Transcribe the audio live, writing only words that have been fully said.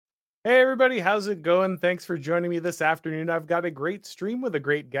Hey everybody, how's it going? Thanks for joining me this afternoon. I've got a great stream with a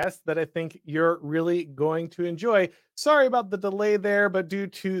great guest that I think you're really going to enjoy. Sorry about the delay there, but due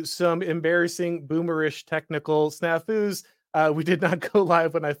to some embarrassing boomerish technical snafus, we did not go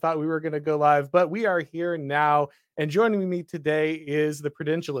live when I thought we were going to go live, but we are here now. And joining me today is the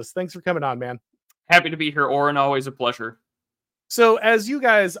Prudentialist. Thanks for coming on, man. Happy to be here, Oren. Always a pleasure. So, as you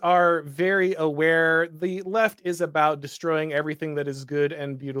guys are very aware, the left is about destroying everything that is good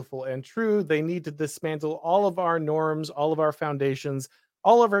and beautiful and true. They need to dismantle all of our norms, all of our foundations,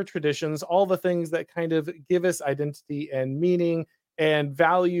 all of our traditions, all the things that kind of give us identity and meaning and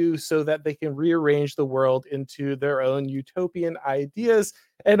value so that they can rearrange the world into their own utopian ideas.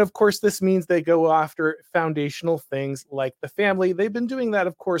 And of course, this means they go after foundational things like the family. They've been doing that,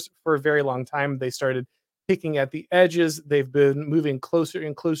 of course, for a very long time. They started picking at the edges. They've been moving closer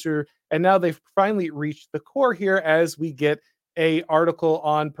and closer, and now they've finally reached the core here as we get a article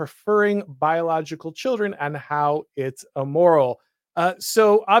on preferring biological children and how it's immoral.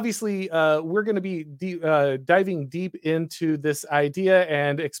 So obviously, we're going to be diving deep into this idea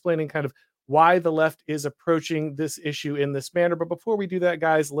and explaining kind of why the left is approaching this issue in this manner. But before we do that,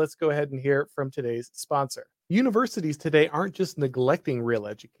 guys, let's go ahead and hear from today's sponsor. Universities today aren't just neglecting real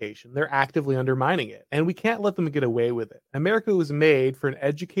education, they're actively undermining it, and we can't let them get away with it. America was made for an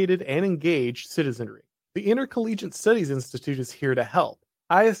educated and engaged citizenry. The Intercollegiate Studies Institute is here to help.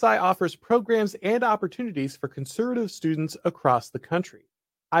 ISI offers programs and opportunities for conservative students across the country.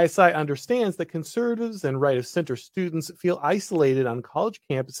 ISI understands that conservatives and right of center students feel isolated on college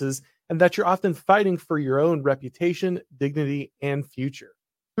campuses and that you're often fighting for your own reputation, dignity, and future.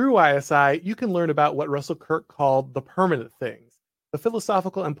 Through ISI, you can learn about what Russell Kirk called the permanent things, the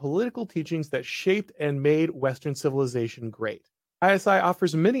philosophical and political teachings that shaped and made Western civilization great. ISI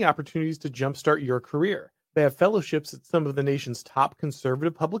offers many opportunities to jumpstart your career. They have fellowships at some of the nation's top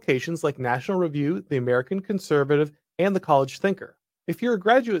conservative publications like National Review, The American Conservative, and The College Thinker. If you're a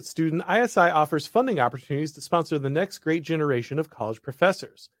graduate student, ISI offers funding opportunities to sponsor the next great generation of college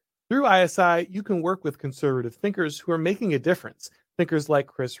professors. Through ISI, you can work with conservative thinkers who are making a difference. Thinkers like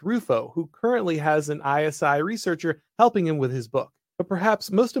Chris Rufo, who currently has an ISI researcher helping him with his book. But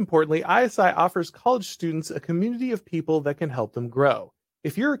perhaps most importantly, ISI offers college students a community of people that can help them grow.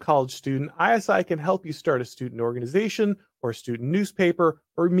 If you're a college student, ISI can help you start a student organization or a student newspaper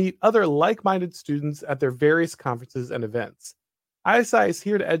or meet other like-minded students at their various conferences and events. ISI is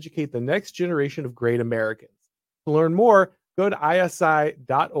here to educate the next generation of great Americans. To learn more, go to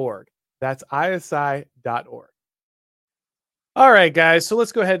isi.org. That's isi.org. All right, guys. So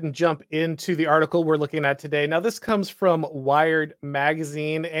let's go ahead and jump into the article we're looking at today. Now, this comes from Wired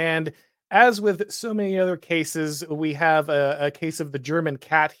Magazine. And as with so many other cases, we have a case of the German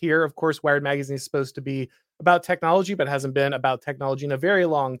cat here. Of course, Wired Magazine is supposed to be about technology, but hasn't been about technology in a very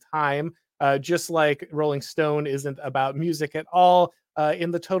long time. Just like Rolling Stone isn't about music at all.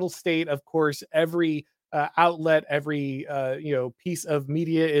 In the total state, of course, every outlet, every piece of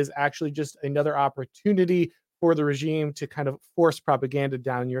media is actually just another opportunity for the regime to kind of force propaganda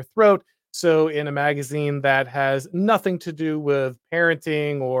down your throat. So, in a magazine that has nothing to do with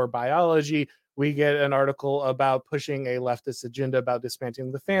parenting or biology, we get an article about pushing a leftist agenda about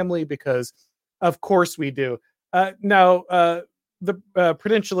dismantling the family because, of course, we do. Now, the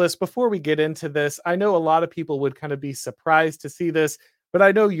Prudentialist, before we get into this, I know a lot of people would kind of be surprised to see this, but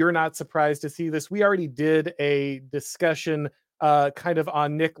I know you're not surprised to see this. We already did a discussion kind of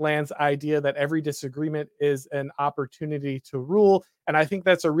on Nick Land's idea that every disagreement is an opportunity to rule. And I think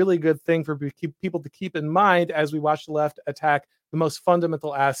that's a really good thing for people to keep in mind as we watch the left attack the most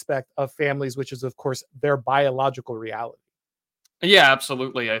fundamental aspect of families, which is, of course, their biological reality. Yeah,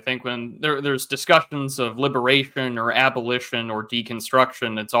 absolutely. I think when there's discussions of liberation or abolition or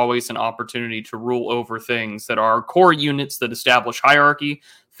deconstruction, it's always an opportunity to rule over things that are core units that establish hierarchy.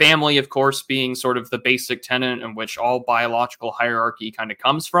 Family, of course, being sort of the basic tenet in which all biological hierarchy kind of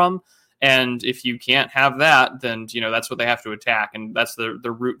comes from. And if you can't have that, then that's what they have to attack, and that's the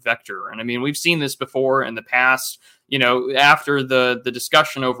root vector. And I mean, we've seen this before in the past. After the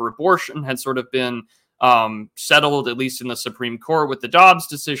discussion over abortion had sort of been settled, at least in the Supreme Court with the Dobbs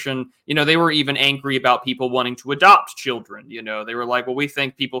decision, they were even angry about people wanting to adopt children. They were like, well, we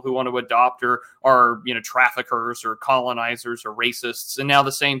think people who want to adopt are traffickers or colonizers or racists. And now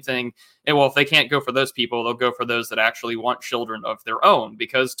the same thing. And well, if they can't go for those people, they'll go for those that actually want children of their own,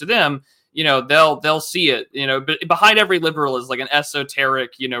 because to them, they'll see it, but behind every liberal is like an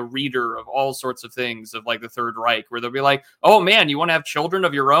esoteric, reader of all sorts of things of like the Third Reich, where they'll be like, oh man, you want to have children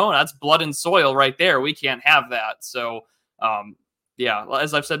of your own? That's blood and soil right there. We can't have that. So, yeah,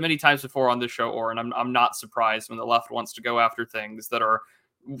 as I've said many times before on this show, Oren, I'm not surprised when the left wants to go after things that are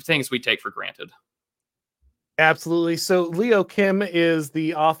things we take for granted. Absolutely. So Leo Kim is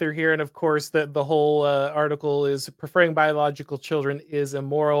the author here, and of course, the whole article is preferring biological children is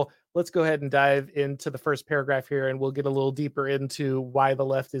immoral. Let's go ahead and dive into the first paragraph here, and we'll get a little deeper into why the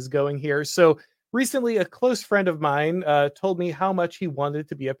left is going here. So recently, a close friend of mine told me how much he wanted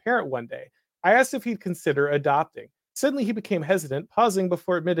to be a parent one day. I asked if he'd consider adopting. Suddenly, he became hesitant, pausing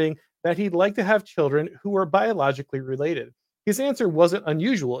before admitting that he'd like to have children who were biologically related. His answer wasn't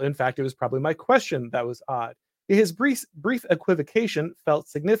unusual. In fact, it was probably my question that was odd. His brief equivocation felt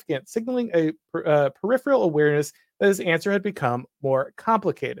significant, signaling a peripheral awareness that his answer had become more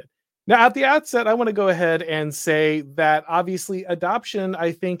complicated. Now, at the outset, I want to go ahead and say that obviously adoption,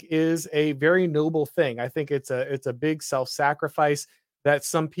 I think, is a very noble thing. I think it's a big self-sacrifice that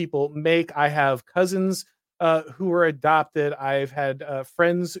some people make. I have cousins who were adopted. I've had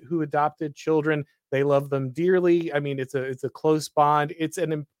friends who adopted children. They love them dearly. I mean, it's a close bond. It's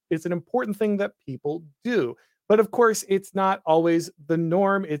an important thing that people do. But of course, it's not always the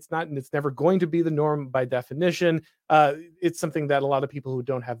norm. It's not, and it's never going to be the norm by definition. It's something that a lot of people who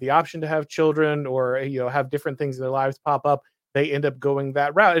don't have the option to have children, or have different things in their lives pop up, they end up going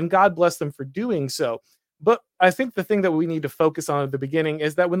that route. And God bless them for doing so. But I think the thing that we need to focus on at the beginning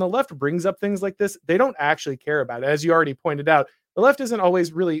is that when the left brings up things like this, they don't actually care about it. As you already pointed out, the left isn't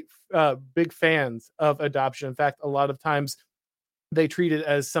always really big fans of adoption. In fact, a lot of times they treat it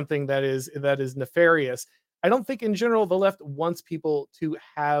as something that is nefarious. I don't think in general the left wants people to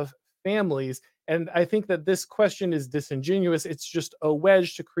have families, and I think that this question is disingenuous. It's just a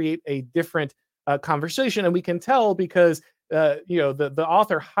wedge to create a different conversation, and we can tell because the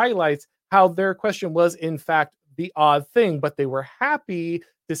author highlights how their question was in fact the odd thing, but they were happy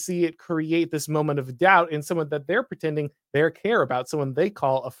to see it create this moment of doubt in someone that they're pretending they care about, someone they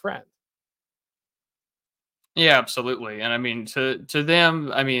call a friend. Yeah, absolutely. And I mean, to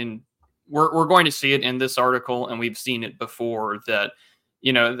them, I mean, we're going to see it in this article, and we've seen it before that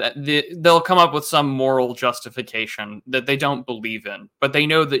they'll come up with some moral justification that they don't believe in, but they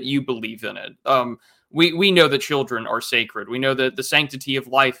know that you believe in it. We know that children are sacred. We know that the sanctity of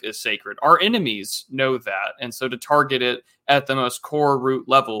life is sacred. Our enemies know that, and so to target it at the most core root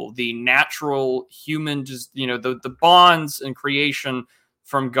level, the natural human, just the bonds and creation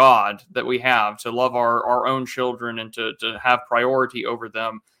from God that we have to love our own children and to have priority over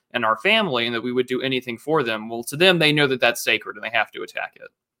them and our family, and that we would do anything for them. Well, to them, they know that that's sacred and they have to attack it.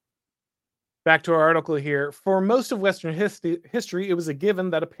 Back to our article here. For most of Western history, it was a given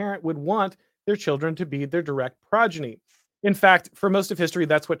that a parent would want their children to be their direct progeny. In fact, for most of history,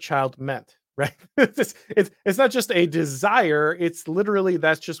 that's what child meant, right? It's not just a desire, it's literally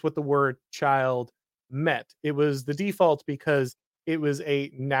that's just what the word child meant. It was the default because it was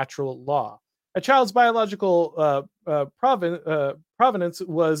a natural law. A child's biological provenance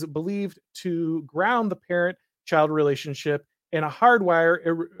was believed to ground the parent child relationship in a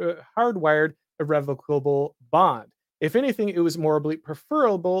hardwired irrevocable bond. If anything, it was morally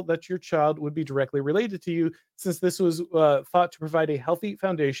preferable that your child would be directly related to you, since this was thought to provide a healthy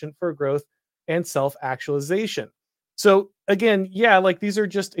foundation for growth and self actualization. So, again, yeah, like these are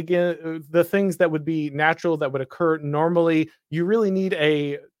just, again, the things that would be natural, that would occur normally. You really need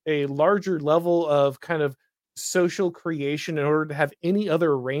a larger level of kind of social creation in order to have any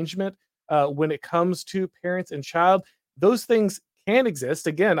other arrangement when it comes to parents and child. Those things can exist.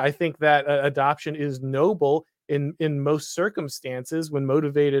 Again, I think that adoption is noble in most circumstances when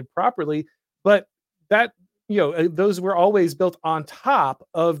motivated properly, but that those were always built on top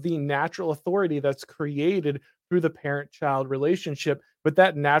of the natural authority that's created through the parent child relationship. But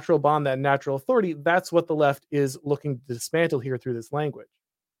that natural bond, that natural authority, that's what the left is looking to dismantle here through this language.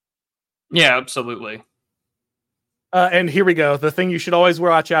 Yeah, absolutely. And here we go. The thing you should always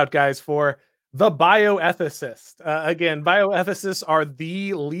watch out, guys, for the bioethicist. Again, bioethicists are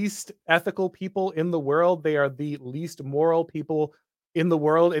the least ethical people in the world. They are the least moral people in the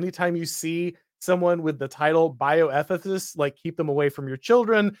world. Anytime you see someone with the title bioethicist, like keep them away from your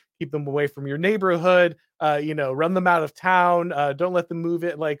children, keep them away from your neighborhood, run them out of town, don't let them move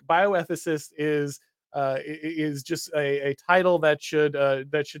it. Like bioethicist is just a title that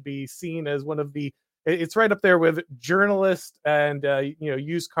should be seen as one of the it's right up there with journalist and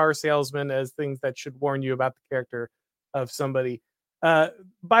used car salesman as things that should warn you about the character of somebody. Uh,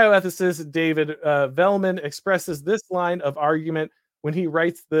 Bioethicist David Vellman expresses this line of argument when he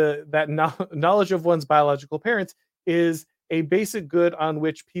writes that knowledge of one's biological parents is a basic good on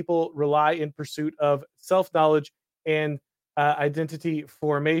which people rely in pursuit of self-knowledge and identity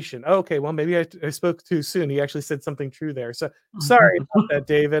formation. Okay, well, maybe I spoke too soon. He actually said something true there. So sorry about that,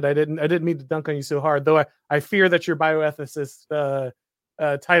 David. I didn't mean to dunk on you so hard. Though I fear that your bioethicist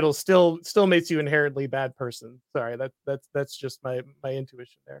title still makes you inherently bad person. Sorry, that's just my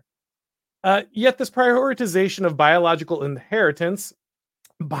intuition there. Yet this prioritization of biological inheritance,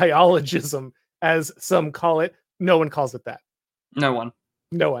 biologism, as some call it, no one calls it that. No one.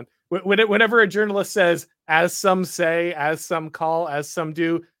 No one. Whenever a journalist says, "as some say," "as some call," "as some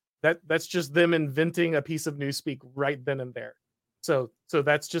do," that's just them inventing a piece of newspeak right then and there. So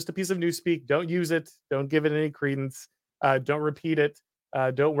that's just a piece of newspeak. Don't use it. Don't give it any credence. Don't repeat it.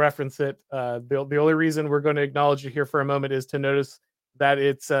 Don't reference it. The only reason we're going to acknowledge it here for a moment is to notice that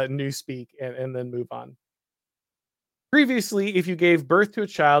it's newspeak, and then move on. Previously, if you gave birth to a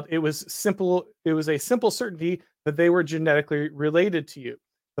child, it was simple. It was a simple certainty that they were genetically related to you.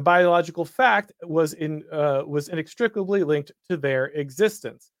 The biological fact was inextricably linked to their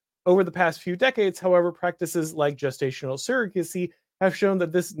existence. Over the past few decades, however, practices like gestational surrogacy have shown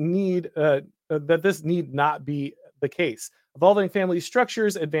that this need not be the case. Evolving family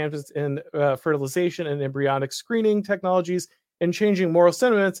structures, advances in fertilization and embryonic screening technologies, and changing moral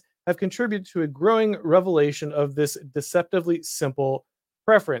sentiments have contributed to a growing revelation of this deceptively simple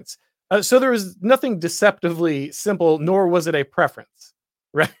preference. So there was nothing deceptively simple, nor was it a preference,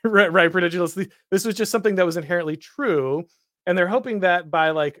 right? Right. Prudentialist. This was just something that was inherently true, and they're hoping that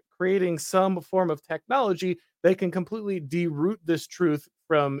by like creating some form of technology, they can completely deroot this truth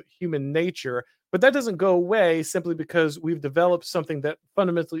from human nature. But that doesn't go away simply because we've developed something that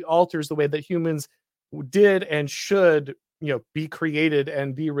fundamentally alters the way that humans did and should be created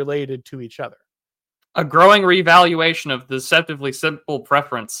and be related to each other. A growing revaluation of deceptively simple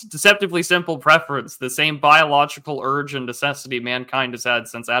preference. Deceptively simple preference, the same biological urge and necessity mankind has had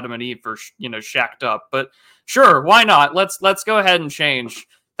since Adam and Eve were, shacked up. But sure, why not? Let's go ahead and change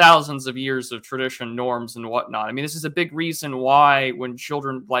thousands of years of tradition, norms, and whatnot. I mean, this is a big reason why when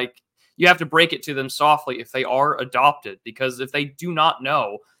children you have to break it to them softly if they are adopted, because if they do not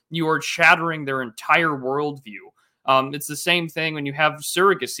know, you are shattering their entire worldview. It's the same thing when you have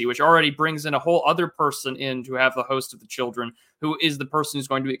surrogacy, which already brings in a whole other person in to have the host of the children, who is the person who's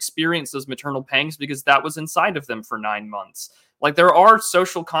going to experience those maternal pangs because that was inside of them for 9 months. Like, there are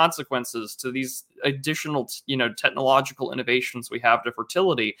social consequences to these additional, technological innovations we have to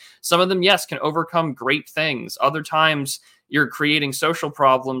fertility. Some of them, yes, can overcome great things. Other times, you're creating social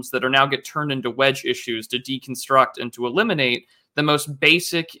problems that are now get turned into wedge issues to deconstruct and to eliminate the most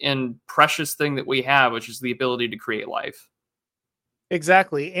basic and precious thing that we have, which is the ability to create life.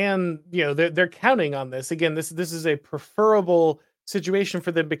 Exactly, and they're counting on this. Again, this is a preferable situation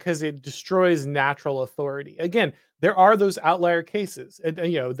for them because it destroys natural authority. Again, there are those outlier cases, and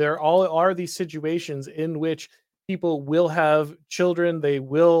there all are these situations in which people will have children. They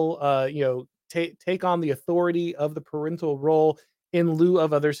will take on the authority of the parental role in lieu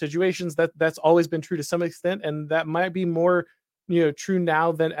of other situations. That's always been true to some extent, and that might be more true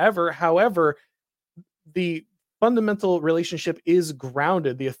now than ever. However, the fundamental relationship is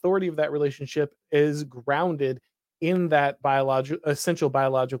grounded. The authority of that relationship is grounded in that essential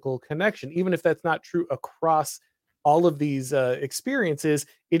biological connection. Even if that's not true across all of these experiences,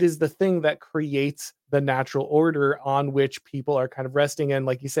 it is the thing that creates the natural order on which people are kind of resting and,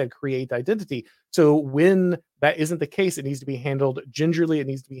 like you said, create identity. So when that isn't the case, it needs to be handled gingerly. It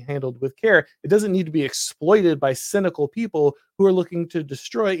needs to be handled with care. It doesn't need to be exploited by cynical people who are looking to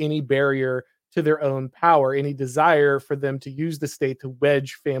destroy any barrier to their own power, any desire for them to use the state to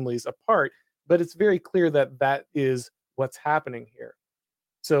wedge families apart. But it's very clear that that is what's happening here.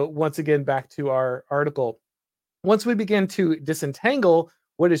 So, once again, back to our article. Once we begin to disentangle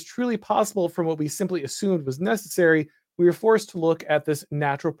what is truly possible from what we simply assumed was necessary, we are forced to look at this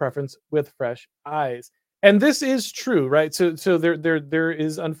natural preference with fresh eyes. And this is true, right? So there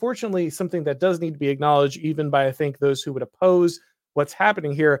is unfortunately something that does need to be acknowledged, even by I think those who would oppose what's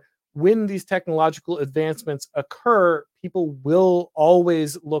happening here. When these technological advancements occur, people will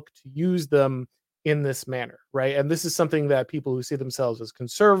always look to use them in this manner, right? And this is something that people who see themselves as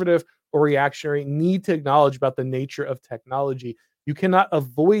conservative or reactionary need to acknowledge about the nature of technology. You cannot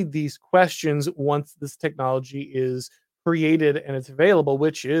avoid these questions once this technology is created and it's available,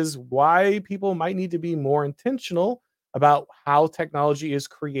 which is why people might need to be more intentional about how technology is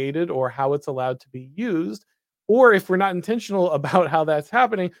created or how it's allowed to be used. Or if we're not intentional about how that's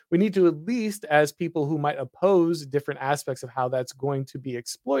happening, we need to, at least as people who might oppose different aspects of how that's going to be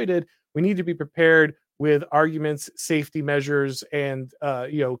exploited, we need to be prepared with arguments, safety measures, and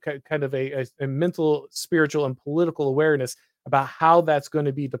kind of a mental, spiritual, and political awareness about how that's going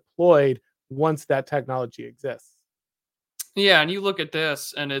to be deployed once that technology exists. Yeah, and you look at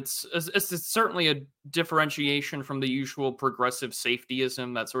this, and it's certainly a differentiation from the usual progressive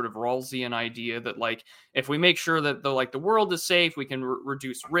safetyism, that sort of Rawlsian idea that like if we make sure that the world is safe, we can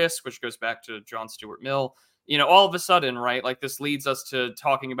reduce risk, which goes back to John Stuart Mill. All of a sudden, right? Like this leads us to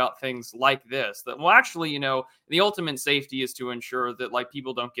talking about things like this. That well, actually, the ultimate safety is to ensure that like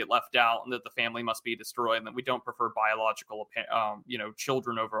people don't get left out, and that the family must be destroyed, and that we don't prefer biological,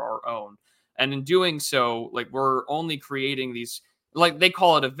 children over our own. And in doing so, like we're only creating these, like they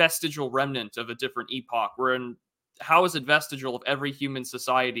call it a vestigial remnant of a different epoch. Wherein how is it vestigial if every human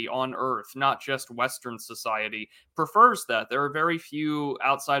society on Earth, not just Western society, prefers that? There are very few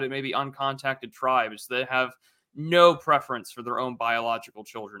outside of maybe uncontacted tribes that have no preference for their own biological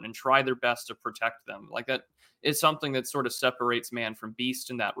children and try their best to protect them. Like that is something that sort of separates man from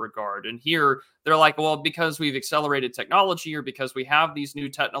beast in that regard. And here they're like, well, because we've accelerated technology or because we have these new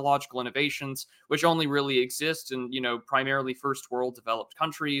technological innovations, which only really exist in, primarily first world developed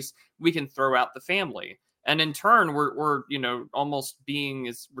countries, we can throw out the family. And in turn, we're almost being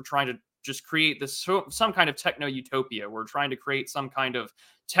is we're trying to just create this some kind of techno utopia. We're trying to create some kind of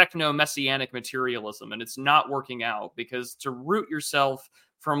techno messianic materialism, and it's not working out because to root yourself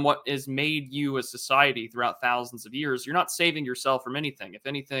from what has made you a society throughout thousands of years, you're not saving yourself from anything. If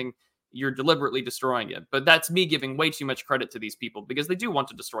anything, you're deliberately destroying it. But that's me giving way too much credit to these people because they do want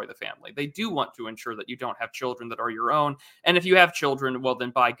to destroy the family. They do want to ensure that you don't have children that are your own. And if you have children, well, then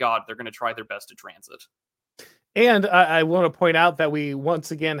by God, they're going to try their best to transit. And I want to point out that we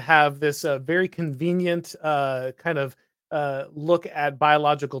once again have this very convenient kind of look at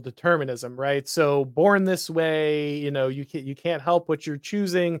biological determinism, right? So born this way, you can't help what you're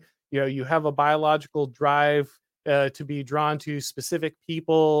choosing. You have a biological drive to be drawn to specific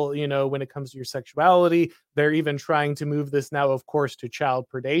people. When it comes to your sexuality, they're even trying to move this now, of course, to child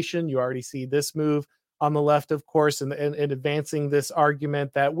predation. You already see this move on the left, of course, and advancing this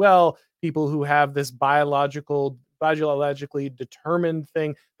argument that, well, people who have this biologically determined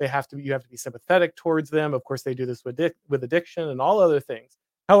thing, you have to be sympathetic towards them. Of course, they do this with addiction and all other things.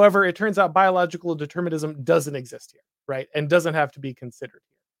 However, it turns out biological determinism doesn't exist here, right? And doesn't have to be considered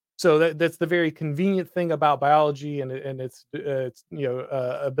here. So that's the very convenient thing about biology and its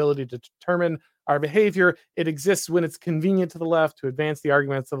ability to determine our behavior. It exists when it's convenient to the left to advance the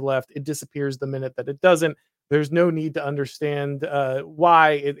arguments of the left. It disappears the minute that it doesn't. There's no need to understand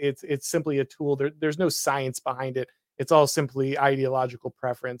why. It's simply a tool. There's no science behind it. It's all simply ideological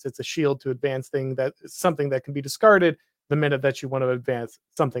preference. It's a shield to advance something that can be discarded the minute that you want to advance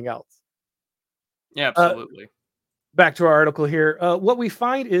something else. Yeah, Uh, absolutely. Back to our article here. What we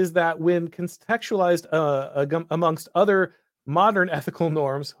find is that when contextualized amongst other modern ethical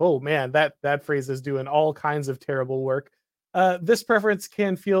norms, oh man, that phrase is doing all kinds of terrible work. This preference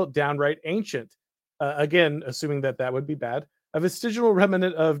can feel downright ancient. Again, assuming that would be bad. A vestigial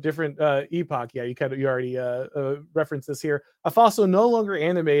remnant of different epoch. Yeah, you already referenced this here. A fossil no longer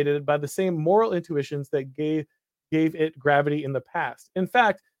animated by the same moral intuitions that gave it gravity in the past. In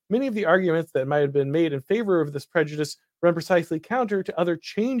fact, many of the arguments that might have been made in favor of this prejudice run precisely counter to other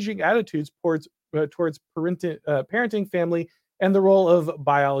changing attitudes towards parenting, family, and the role of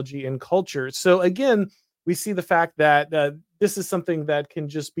biology and culture. So again, we see the fact that this is something that can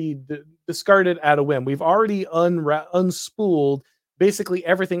just be discarded at a whim. We've already unspooled basically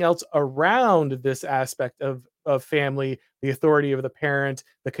everything else around this aspect of family, the authority of the parent,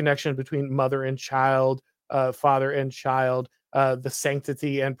 the connection between mother and child, father and child, the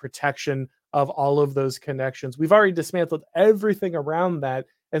sanctity and protection of all of those connections. We've already dismantled everything around that.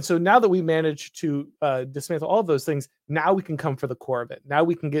 And so now that we managed to dismantle all of those things, now we can come for the core of it. Now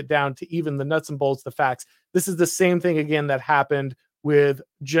we can get down to even the nuts and bolts, the facts. This is the same thing again that happened with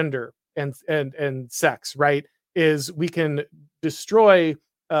gender and sex, right? Is we can destroy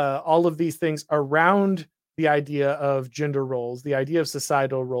all of these things around the idea of gender roles, the idea of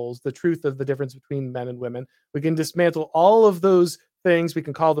societal roles, the truth of the difference between men and women. We can dismantle all of those things. We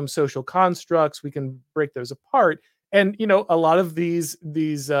can call them social constructs. We can break those apart. And a lot of these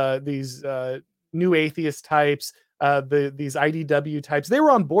new atheist types, these IDW types, they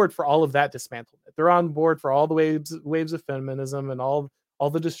were on board for all of that dismantlement. They're on board for all the waves of feminism and all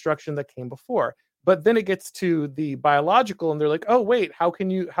the destruction that came before. But then it gets to the biological, and they're like, oh wait, how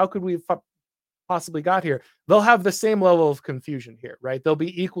could we possibly got here? They'll have the same level of confusion here, right? They'll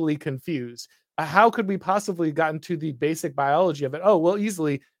be equally confused. How could we possibly gotten to the basic biology of it? Oh, well,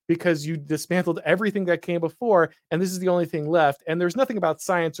 easily, because you dismantled everything that came before, and this is the only thing left. And there's nothing about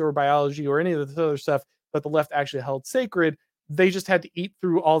science or biology or any of this other stuff that the left actually held sacred. They just had to eat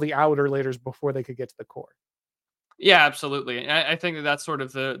through all the outer layers before they could get to the core. Yeah, absolutely. And I think that that's sort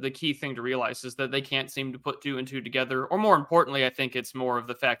of the key thing to realize is that they can't seem to put two and two together. Or more importantly, I think it's more of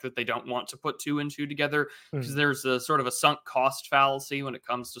the fact that they don't want to put two and two together because Mhm. there's a sort of a sunk cost fallacy when it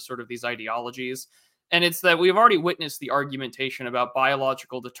comes to sort of these ideologies. And it's that we've already witnessed the argumentation about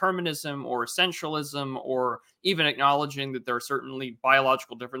biological determinism or essentialism, or even acknowledging that there are certainly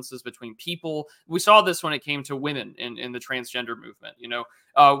biological differences between people. We saw this when it came to women in the transgender movement.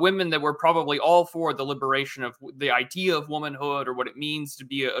 Women that were probably all for the liberation of the idea of womanhood or what it means to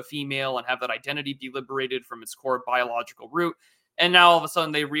be a female and have that identity be liberated from its core biological root. And now all of a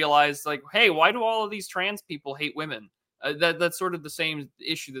sudden they realize, like, hey, why do all of these trans people hate women? That's sort of the same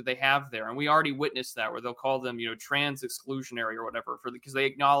issue that they have there, and we already witnessed that where they'll call them, trans exclusionary or whatever, because they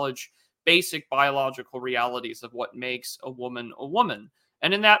acknowledge basic biological realities of what makes a woman a woman.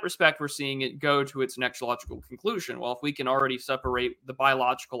 And in that respect, we're seeing it go to its next logical conclusion. Well, if we can already separate the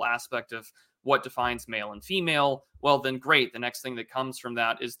biological aspect of what defines male and female, well, then great. The next thing that comes from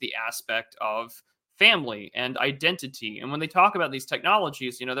that is the aspect of family and identity. And when they talk about these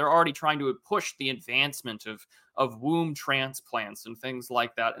technologies, they're already trying to push the advancement of womb transplants and things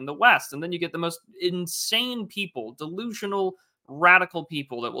like that in the West. And then you get the most insane people, delusional, radical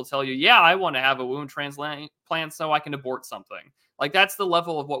people that will tell you, yeah, I want to have a womb transplant so I can abort something. Like, that's the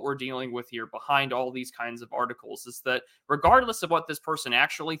level of what we're dealing with here behind all these kinds of articles, is that regardless of what this person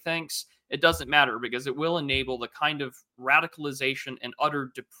actually thinks, it doesn't matter because it will enable the kind of radicalization and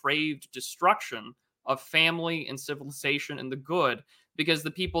utter depraved destruction of family and civilization and the good, because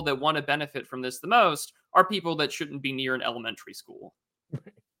the people that want to benefit from this the most are people that shouldn't be near an elementary school.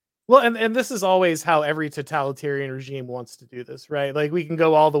 Well, and this is always how every totalitarian regime wants to do this, right? Like we can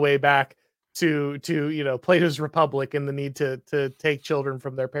go all the way back to Plato's Republic and the need to take children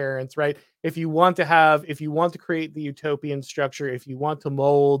from their parents, right? If you want to create the utopian structure, if you want to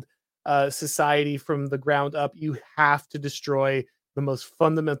mold society from the ground up, you have to destroy the most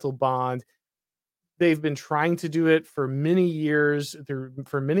fundamental bond. They've been trying to do it for many years,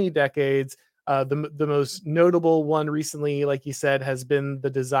 for many decades. The most notable one recently, like you said, has been the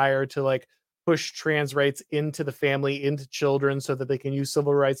desire to like push trans rights into the family, into children, so that they can use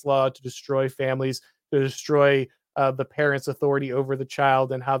civil rights law to destroy families, to destroy the parents' authority over the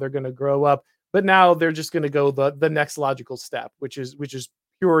child and how they're going to grow up. But now they're just going to go the next logical step, which is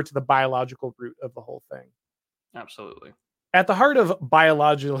pure to the biological root of the whole thing. Absolutely. At the heart of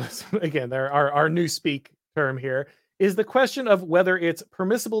biologialism, again, there our new speak term here, is the question of whether it's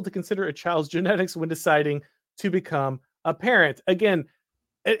permissible to consider a child's genetics when deciding to become a parent. Again,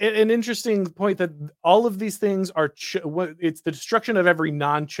 an interesting point that all of these things are it's the destruction of every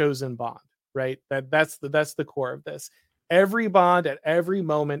non-chosen bond, right? That's the core of this. Every bond at every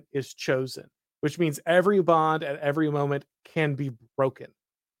moment is chosen, which means every bond at every moment can be broken.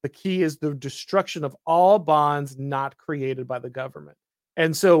 The key is the destruction of all bonds not created by the government.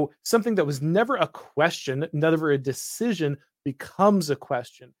 And so something that was never a question, never a decision, becomes a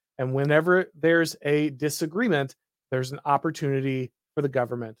question. And whenever there's a disagreement, there's an opportunity for the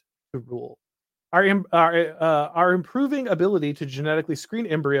government to rule. Our improving ability to genetically screen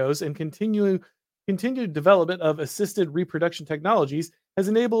embryos and continued development of assisted reproduction technologies has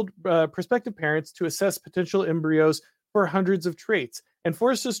enabled prospective parents to assess potential embryos for hundreds of traits and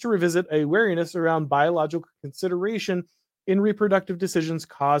forced us to revisit a wariness around biological consideration in reproductive decisions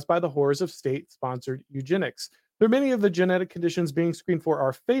caused by the horrors of state sponsored eugenics. Though many of the genetic conditions being screened for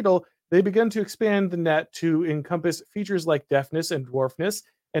are fatal, they began to expand the net to encompass features like deafness and dwarfness.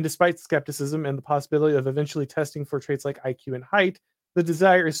 And despite skepticism and the possibility of eventually testing for traits like IQ and height, the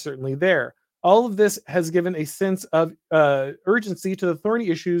desire is certainly there. All of this has given a sense of urgency to the thorny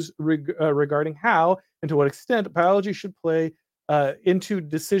issues regarding how and to what extent biology should play into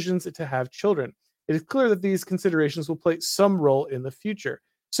decisions to have children. It is clear that these considerations will play some role in the future.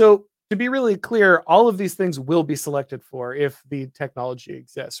 So, to be really clear, all of these things will be selected for if the technology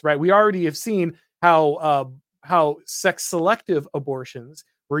exists, right? We already have seen how sex selective abortions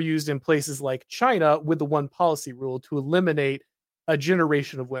were used in places like China with the one policy rule to eliminate a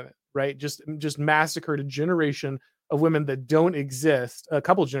generation of women, right? Just massacred a generation of women that don't exist, a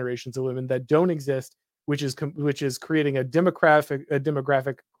couple generations of women that don't exist, which is creating a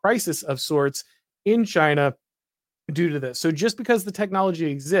demographic crisis of sorts in China due to this. So just because the technology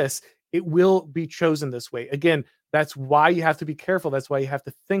exists, it will be chosen this way. Again, that's why you have to be careful. That's why you have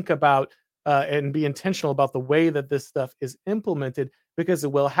to think about and be intentional about the way that this stuff is implemented, because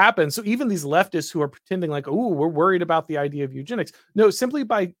it will happen. So even these leftists who are pretending like, oh, we're worried about the idea of eugenics. No, simply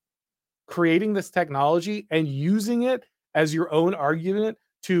by creating this technology and using it as your own argument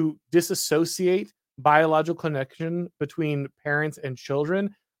to disassociate biological connection between parents and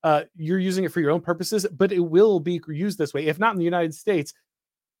children, you're using it for your own purposes, but it will be used this way. If not in the United States,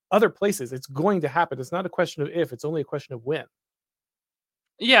 other places, it's going to happen. It's not a question of if, it's only a question of when.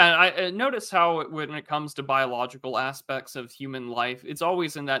 Yeah, I notice how when it comes to biological aspects of human life, it's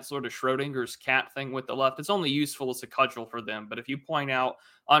always in that sort of Schrodinger's cat thing with the left. It's only useful as a cudgel for them. But if you point out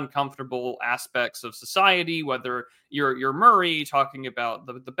uncomfortable aspects of society, whether you're Murray talking about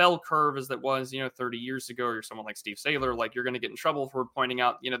the bell curve as that was 30 years ago, or someone like Steve Saylor, like you're going to get in trouble for pointing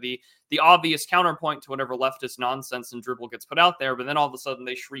out the obvious counterpoint to whatever leftist nonsense and dribble gets put out there. But then all of a sudden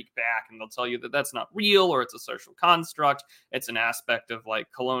they shriek back and they'll tell you that that's not real or it's a social construct. It's an aspect of like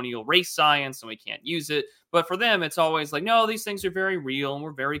colonial race science and we can't use it. But for them, it's always like, no, these things are very real and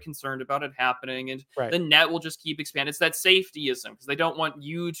we're very concerned about it happening. And Right. the net will just keep expanding. It's that safetyism because they don't want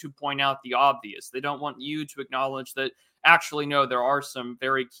you to point out the obvious. They don't want you to acknowledge that actually, no, there are some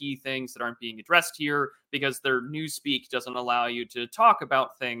very key things that aren't being addressed here because their newspeak doesn't allow you to talk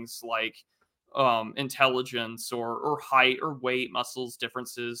about things like intelligence or height or weight, muscles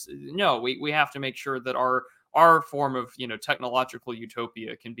differences. No, we have to make sure that our form of technological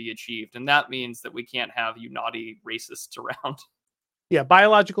utopia can be achieved, and that means that we can't have you naughty racists around. Yeah,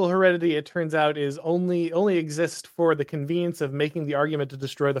 biological heredity, it turns out, is only exists for the convenience of making the argument to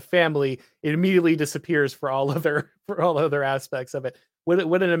destroy the family. It immediately disappears for all other for all other aspects of it.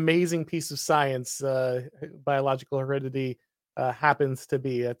 What an amazing piece of science biological heredity happens to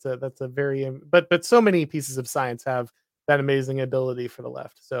be. That's a very but so many pieces of science have that amazing ability for the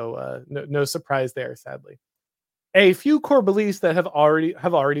left. So no surprise there, sadly. A few core beliefs that have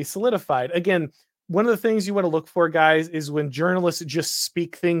already solidified. Again, one of the things you want to look for, guys, is when journalists just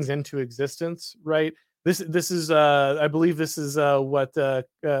speak things into existence, right? This is I believe this is what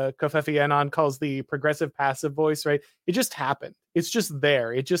Kofifi Annan calls the progressive passive voice, right? It just happened. It's just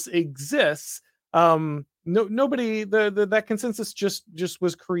there. It just exists. Nobody that consensus just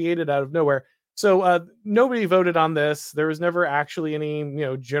was created out of nowhere. So nobody voted on this. There was never actually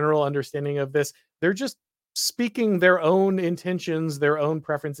any general understanding of this. They're just speaking their own intentions, their own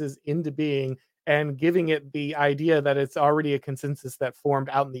preferences into being and giving it the idea that it's already a consensus that formed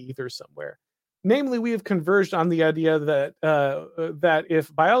out in the ether somewhere. Namely, we have converged on the idea that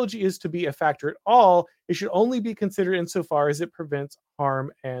if biology is to be a factor at all, it should only be considered insofar as it prevents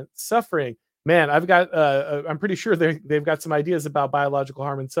harm and suffering. Man, I'm pretty sure they've got some ideas about biological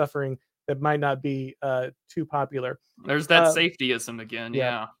harm and suffering that might not be too popular. There's that Uh, safetyism again. yeah,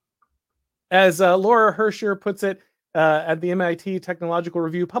 Yeah. as Laura Hersher puts it at the MIT Technological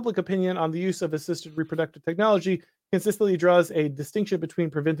Review, public opinion on the use of assisted reproductive technology consistently draws a distinction between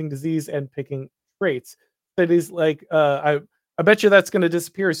preventing disease and picking traits. That is like, I bet you that's going to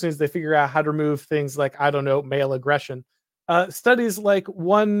disappear as soon as they figure out how to remove things like, I don't know, male aggression. Studies like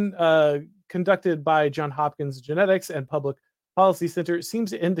one conducted by Johns Hopkins Genetics and Public Policy Center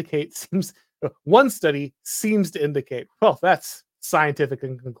one study seems to indicate, well, that's scientific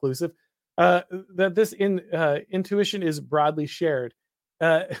and conclusive, that this intuition is broadly shared.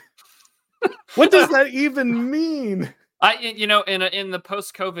 Uh, what does that even mean? In the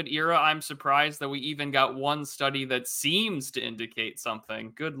post-COVID era, I'm surprised that we even got one study that seems to indicate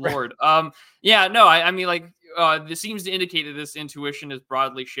something. Good lord. Yeah, no, I mean, like, this seems to indicate that this intuition is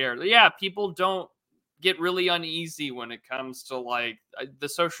broadly shared. Yeah, people don't get really uneasy when it comes to like the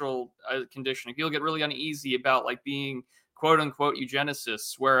social conditioning. People get really uneasy about like being quote unquote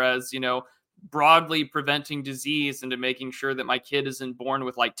eugenicists, whereas broadly preventing disease and to making sure that my kid isn't born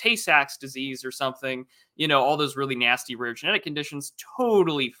with like Tay-Sachs disease or something, all those really nasty rare genetic conditions,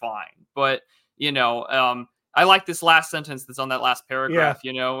 totally fine. But, I like this last sentence that's on that last Yeah. paragraph,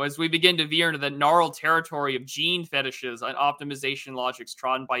 as we begin to veer into the gnarled territory of gene fetishes and optimization logics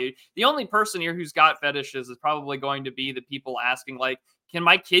trodden by you. The only person here who's got fetishes is probably going to be the people asking, like, can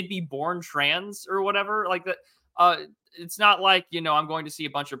my kid be born trans or whatever? Like that. It's not like, I'm going to see a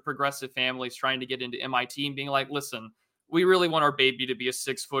bunch of progressive families trying to get into MIT and being like, listen, we really want our baby to be a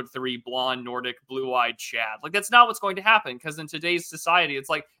 6'3" blonde, Nordic, blue-eyed Chad. Like, that's not what's going to happen because in today's society, it's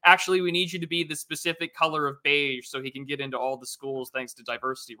like, actually, we need you to be the specific color of beige so he can get into all the schools thanks to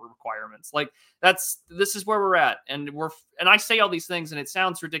diversity requirements. Like, this is where we're at. And I say all these things and it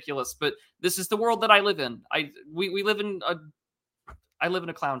sounds ridiculous, but this is the world that I live in. We live in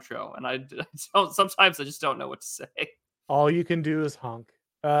a clown show, and sometimes I just don't know what to say. All you can do is honk.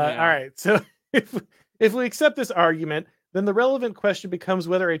 All Yeah. right. So if we accept this argument, then the relevant question becomes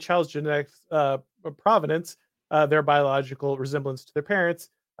whether a child's genetic provenance, their biological resemblance to their parents,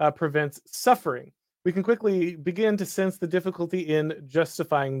 prevents suffering. We can quickly begin to sense the difficulty in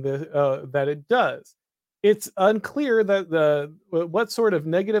justifying that it does. It's unclear that what sort of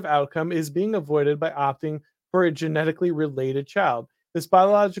negative outcome is being avoided by opting for a genetically related child. This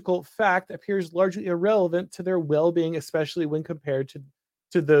biological fact appears largely irrelevant to their well-being, especially when compared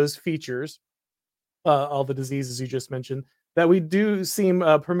to those features, all the diseases you just mentioned, that we do seem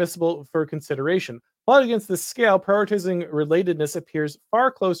permissible for consideration. Plotted against this scale, prioritizing relatedness appears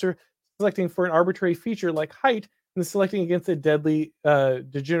far closer, selecting for an arbitrary feature like height than selecting against a deadly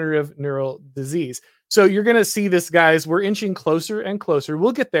degenerative neural disease. So you're going to see this, guys. We're inching closer and closer.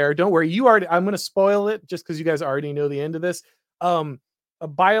 We'll get there. Don't worry. You already. I'm going to spoil it just because you guys already know the end of this. Um, a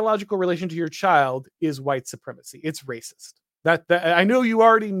biological relation to your child is white supremacy. It's racist. That I know you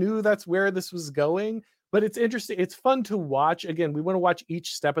already knew that's where this was going, but it's interesting. It's fun to watch. Again, we want to watch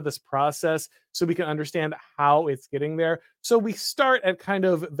each step of this process so we can understand how it's getting there. So we start at kind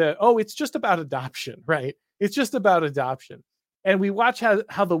of it's just about adoption, right? It's just about adoption. And we watch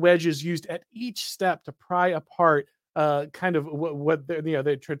how the wedge is used at each step to pry apart kind of what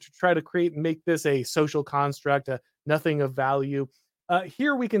they try to create and make this a social construct, a nothing of value.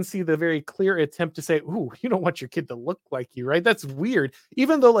 Here we can see the very clear attempt to say, "Ooh, you don't want your kid to look like you, right?" That's weird.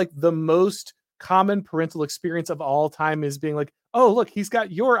 Even though like the most common parental experience of all time is being like, "Oh, look, he's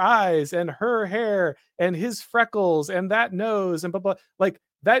got your eyes and her hair and his freckles and that nose and blah blah." Like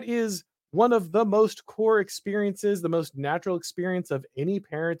that is one of the most core experiences, the most natural experience of any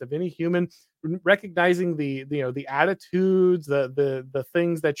parent, of any human, recognizing the attitudes, the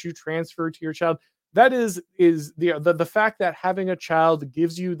things that you transfer to your child. That is the fact that having a child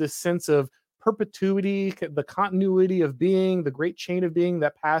gives you this sense of perpetuity, the continuity of being, the great chain of being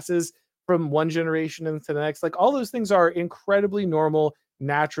that passes from one generation into the next. Like all those things are incredibly normal,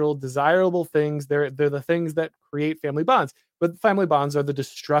 natural, desirable things. They're the things that create family bonds. But family bonds are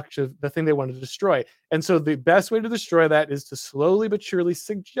the thing they want to destroy. And so the best way to destroy that is to slowly but surely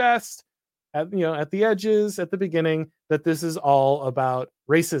suggest at the edges, at the beginning, that this is all about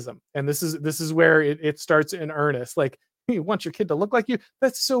racism. And this is where it starts in earnest. Like, you want your kid to look like you?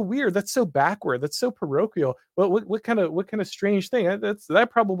 That's so weird. That's so backward. That's so parochial. But what kind of strange thing? That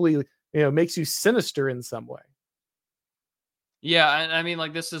probably makes you sinister in some way. Yeah, and I mean,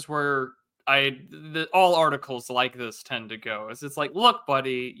 like, this is where all articles like this tend to go. Is it's like, look,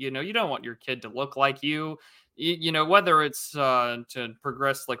 buddy, you don't want your kid to look like you. Whether it's to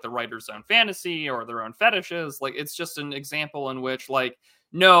progress like the writer's own fantasy or their own fetishes, like it's just an example in which, like,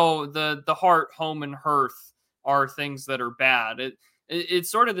 no, the heart, home, and hearth are things that are bad.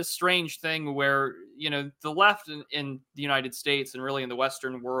 It's sort of this strange thing where the left in the United States and really in the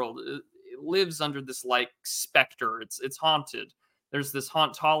Western world it lives under this like specter. It's haunted. There's this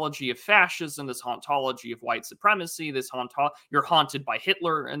hauntology of fascism, this hauntology of white supremacy, you're haunted by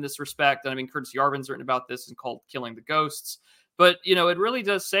Hitler in this respect. And I mean, Curtis Yarvin's written about this and called Killing the Ghosts. But, it really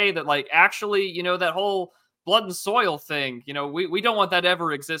does say that, like, actually, that whole blood and soil thing, we don't want that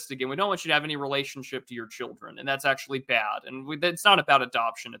ever exist again. We don't want you to have any relationship to your children. And that's actually bad. And it's not about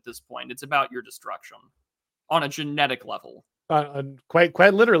adoption at this point. It's about your destruction on a genetic level.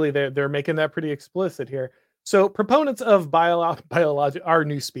 Quite literally, they're making that pretty explicit here. So proponents of biologic, our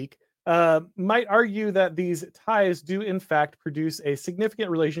newspeak, might argue that these ties do in fact produce a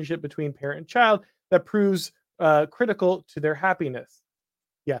significant relationship between parent and child that proves critical to their happiness.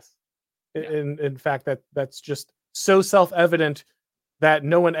 Yes, Yeah. in fact, that's just so self-evident that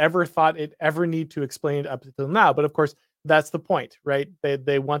no one ever thought it ever need to explain up until now. But of course, that's the point, right?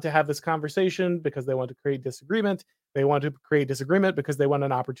 They want to have this conversation because they want to create disagreement. They want to create disagreement because they want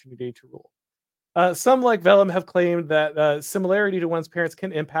an opportunity to rule. Some, like Vellum, have claimed that similarity to one's parents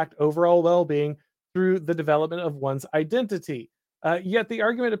can impact overall well being through the development of one's identity. Yet the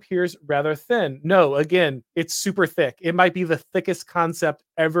argument appears rather thin. No, again, it's super thick. It might be the thickest concept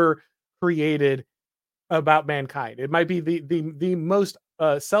ever created about mankind. It might be the most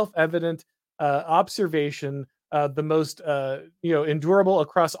self-evident observation, the most endurable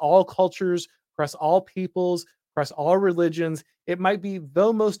across all cultures, across all peoples, across all religions. It might be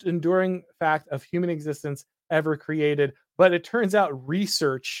the most enduring fact of human existence ever created, but it turns out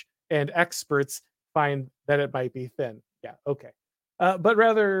research and experts find that it might be thin. Yeah, okay. But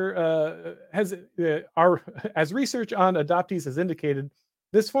rather, has our as research on adoptees has indicated,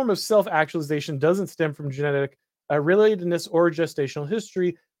 this form of self-actualization doesn't stem from genetic relatedness or gestational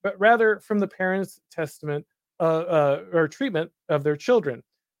history, but rather from the parents' testament or treatment of their children.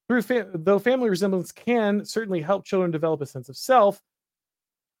 Though family resemblance can certainly help children develop a sense of self,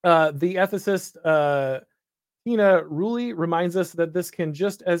 the ethicist Tina Ruley reminds us that this can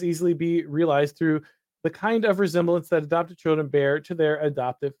just as easily be realized through the kind of resemblance that adopted children bear to their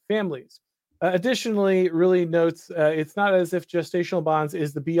adoptive families. Additionally, Ruley notes it's not as if gestational bonds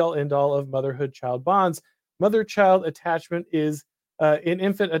is the be all end all of motherhood child bonds. Mother child attachment is in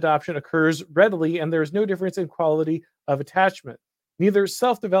infant adoption occurs readily, and there is no difference in quality of attachment. neither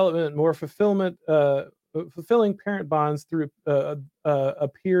self-development nor fulfilling parent bonds through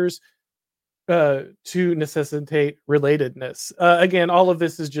appears to necessitate relatedness. Again, all of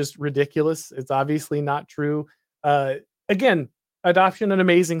this is just ridiculous. It's obviously not true. Uh, again, adoption an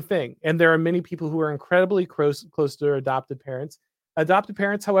amazing thing, and there are many people who are incredibly close to their adopted parents. Adopted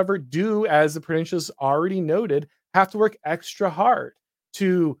parents, however, do, as the Prudentialists already noted, have to work extra hard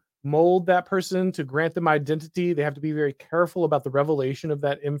to mold that person, to grant them identity. They have to be very careful about the revelation of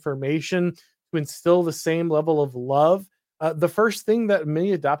that information, to instill the same level of love. The first thing that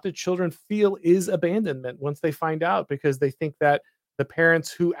many adopted children feel is abandonment once they find out, because they think that the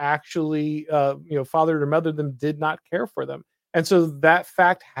parents who actually, fathered or mothered them did not care for them. And so that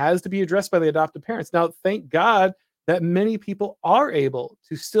fact has to be addressed by the adopted parents. Now, thank God that many people are able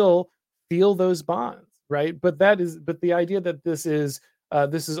to still feel those bonds, right? But the idea that this is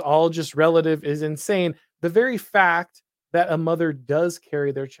all just relative is insane. The very fact that a mother does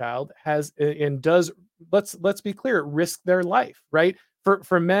carry their child has and does, let's be clear, risk their life, right?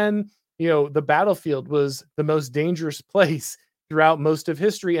 For men, the battlefield was the most dangerous place throughout most of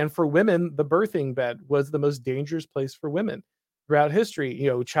history, and for women, the birthing bed was the most dangerous place for women throughout history.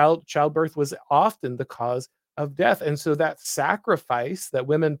 Childbirth was often the cause of death, and so that sacrifice that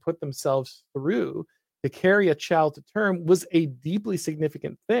women put themselves through to carry a child to term was a deeply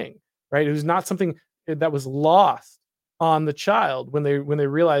significant thing, right? It was not something that was lost on the child when they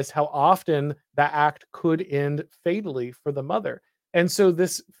realized how often that act could end fatally for the mother. And so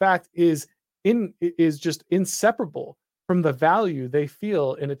this fact is just inseparable from the value they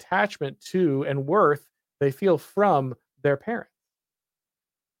feel in attachment to and worth they feel from their parents.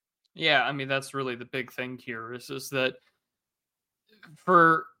 Yeah, I mean that's really the big thing here is that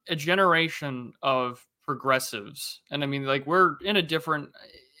for a generation of progressives, and I mean, like, we're in a different.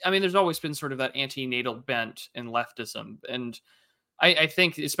 I mean, there's always been sort of that anti-natal bent in leftism, and I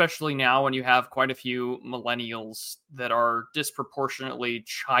think especially now when you have quite a few millennials that are disproportionately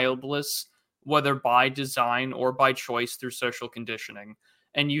childless, whether by design or by choice through social conditioning,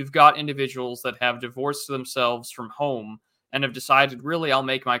 and you've got individuals that have divorced themselves from home and have decided, really, I'll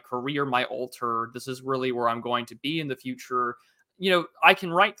make my career my altar. This is really where I'm going to be in the future. I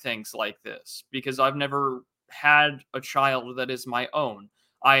can write things like this because I've never had a child that is my own.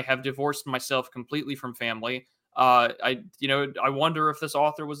 I have divorced myself completely from family. I wonder if this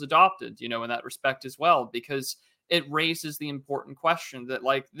author was adopted, in that respect as well, because it raises the important question that,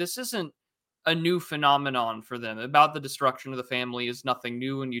 like, this isn't a new phenomenon for them. About the destruction of the family is nothing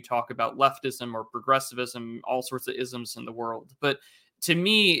new when you talk about leftism or progressivism, all sorts of isms in the world. But to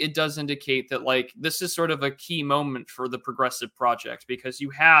me, it does indicate that, like, this is sort of a key moment for the progressive project, because you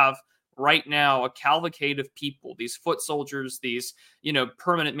have right now a cavalcade of people, these foot soldiers, these,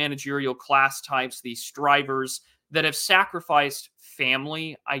 permanent managerial class types, these strivers that have sacrificed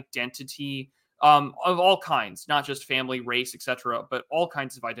family identity, of all kinds, not just family, race, etc., but all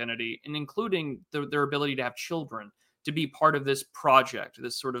kinds of identity, and including their ability to have children, to be part of this project,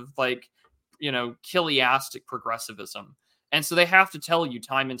 this sort of, like, Kiliastic progressivism. And so they have to tell you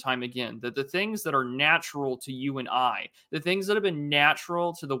time and time again that the things that are natural to you and I, the things that have been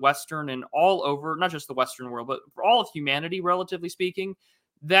natural to the Western and all over, not just the Western world, but for all of humanity, relatively speaking,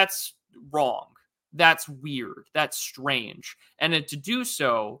 that's wrong. That's weird. That's strange. And to do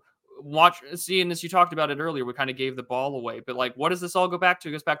so, and as you talked about it earlier, we kind of gave the ball away. But, like, what does this all go back to?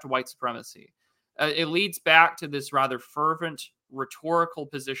 It goes back to white supremacy. It leads back to this rather fervent rhetorical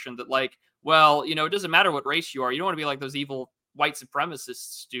position that, like, well, it doesn't matter what race you are. You don't want to be like those evil white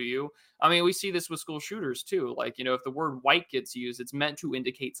supremacists, do you? I mean, we see this with school shooters too. Like, if the word white gets used, it's meant to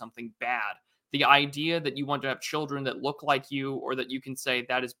indicate something bad. The idea that you want to have children that look like you, or that you can say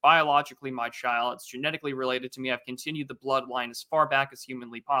that is biologically my child, it's genetically related to me, I've continued the bloodline as far back as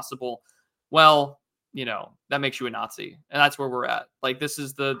humanly possible. Well, that makes you a Nazi. And that's where we're at. Like, this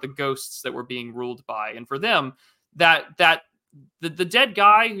is the ghosts that we're being ruled by. And for them, the dead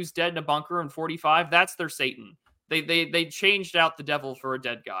guy who's dead in a bunker in 45, that's their Satan. They changed out the devil for a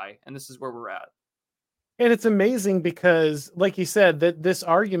dead guy, and this is where we're at. And it's amazing because, like you said, that this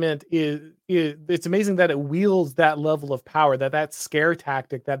argument is it's amazing that it wields that level of power, that scare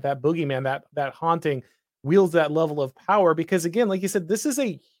tactic, that boogeyman, that haunting wields that level of power. Because again, like you said, this is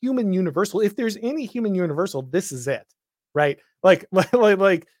a human universal. If there's any human universal, this is it, right? Like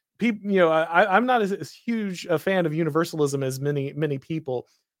people, I'm not as huge a fan of universalism as many people,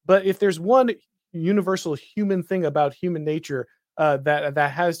 but if there's one universal human thing about human nature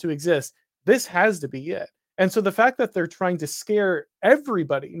that has to exist, this has to be it. And so the fact that they're trying to scare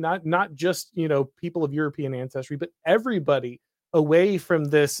everybody, not just, people of European ancestry, but everybody away from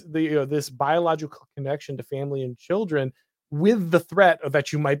this biological connection to family and children, with the threat of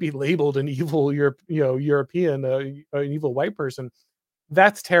that you might be labeled an evil European, an evil white person.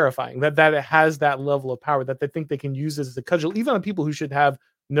 That's terrifying, that it has that level of power, that they think they can use this as a cudgel, even on people who should have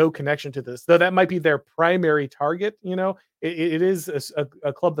no connection to this. Though that might be their primary target, it is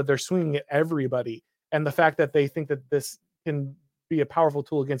a club that they're swinging at everybody. And the fact that they think that this can be a powerful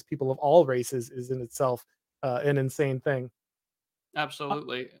tool against people of all races is in itself an insane thing.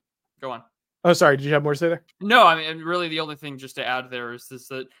 Absolutely. Go on. Oh, sorry. Did you have more to say there? No, I mean, and really the only thing just to add there is this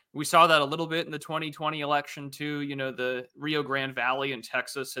that we saw that a little bit in the 2020 election too. You know, the Rio Grande Valley in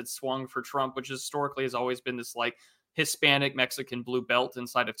Texas had swung for Trump, which historically has always been this like Hispanic Mexican blue belt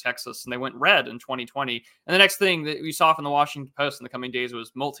inside of Texas, and they went red in 2020. And the next thing that we saw from the Washington Post in the coming days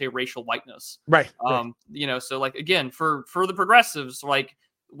was multiracial whiteness. Right. Right. You know, so like again, for the progressives, like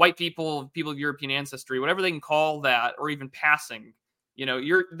white people of European ancestry, whatever they can call that, or even passing, you know,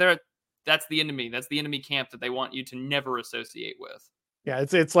 you're there, that's the enemy. That's the enemy camp that they want you to never associate with. Yeah,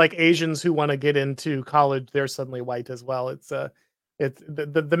 it's like Asians who wanna get into college, they're suddenly white as well. It's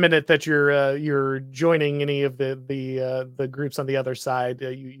the minute that you're joining any of the groups on the other side,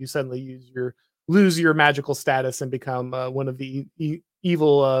 you suddenly lose your magical status and become, one of the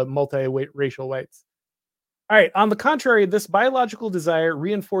evil, racial whites. Alright, on the contrary, this biological desire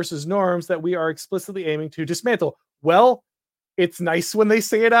reinforces norms that we are explicitly aiming to dismantle. Well, it's nice when they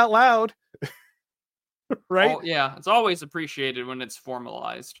say it out loud, right? Oh yeah, it's always appreciated when it's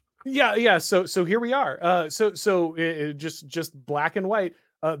formalized. Yeah, yeah. So here we are. Just black and white.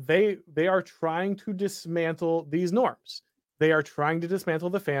 They are trying to dismantle these norms. They are trying to dismantle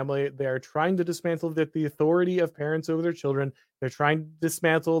the family. They are trying to dismantle the authority of parents over their children. They're trying to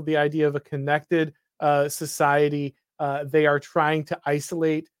dismantle the idea of a connected society. They are trying to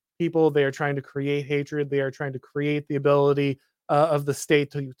isolate people. They are trying to create hatred. They are trying to create the ability of the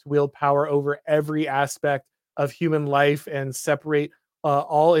state to wield power over every aspect of human life and separate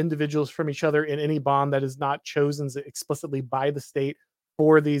all individuals from each other in any bond that is not chosen explicitly by the state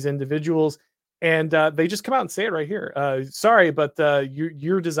for these individuals. And they just come out and say it right here. Sorry, but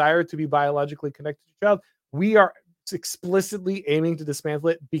your desire to be biologically connected to your child, we are explicitly aiming to dismantle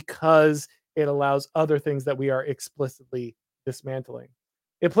it because it allows other things that we are explicitly dismantling.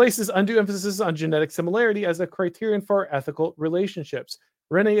 It places undue emphasis on genetic similarity as a criterion for ethical relationships,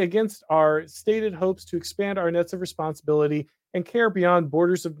 running against our stated hopes to expand our nets of responsibility and care beyond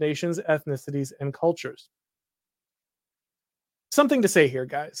borders of nations, ethnicities, and cultures. Something to say here,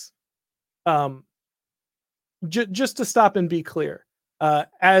 guys. Um, just to stop and be clear,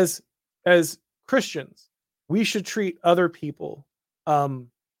 as Christians, we should treat other people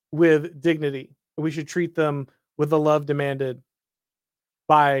with dignity. We should treat them with the love demanded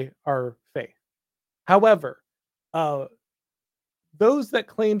by our faith. However, uh, those that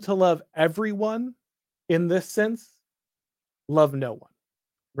claim to love everyone in this sense love no one,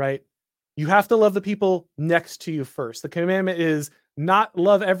 right? You have to love the people next to you first. The commandment is not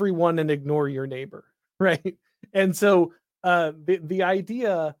love everyone and ignore your neighbor, right? And so the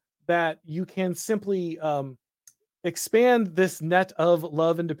idea that you can simply expand this net of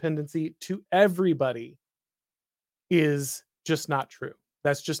love and dependency to everybody is just not true.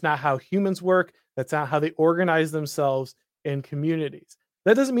 That's just not how humans work. That's not how they organize themselves in communities.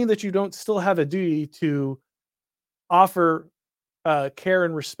 That doesn't mean that you don't still have a duty to offer care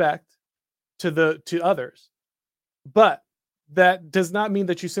and respect to others, but that does not mean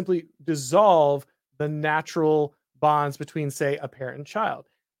that you simply dissolve the natural bonds between, say, a parent and child.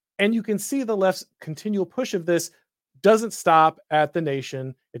 And you can see the left's continual push of this doesn't stop at the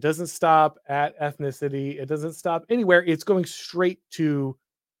nation. It doesn't stop at ethnicity. It doesn't stop anywhere. It's going straight to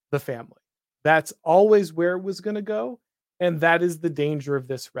the family. That's always where it was going to go. And that is the danger of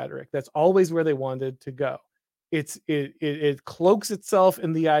this rhetoric. That's always where they wanted to go. It cloaks itself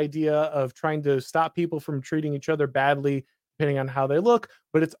in the idea of trying to stop people from treating each other badly depending on how they look,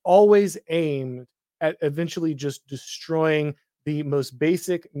 but it's always aimed at eventually just destroying the most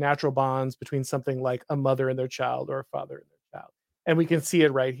basic natural bonds between something like a mother and their child or a father and their child. And we can see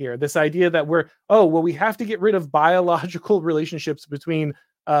it right here. This idea that we have to get rid of biological relationships between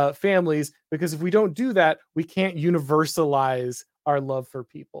families because if we don't do that, we can't universalize our love for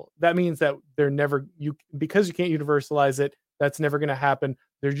people. That means that because you can't universalize it, that's never going to happen.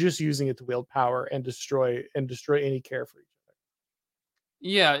 They're just using it to wield power and destroy any care for each other.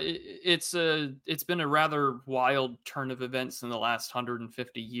 Yeah, it's been a rather wild turn of events in the last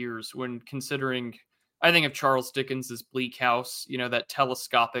 150 years when considering. I think of Charles Dickens's Bleak House, you know, that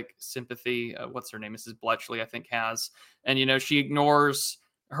telescopic sympathy. What's her name? Mrs. Bletchley, I think, has, and you know, she ignores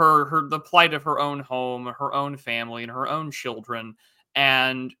the plight of her own home, her own family, and her own children,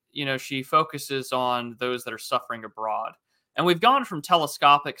 and you know, she focuses on those that are suffering abroad. And we've gone from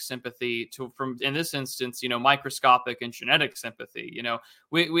telescopic sympathy to, from in this instance, microscopic and genetic sympathy.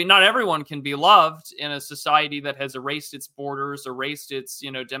 We not everyone can be loved in a society that has erased its borders, erased its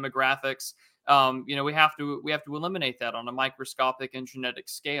demographics. We have to eliminate that on a microscopic and genetic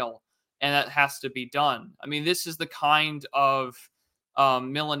scale, and that has to be done. I mean, this is the kind of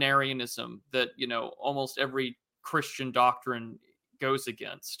millenarianism that almost every Christian doctrine goes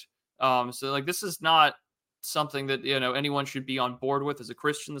against. So like this is not something that anyone should be on board with as a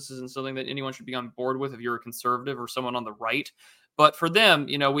Christian. This isn't something that anyone should be on board with if you're a conservative or someone on the right. But for them,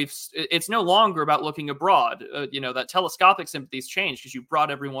 it's no longer about looking abroad. That telescopic sympathy's changed because you brought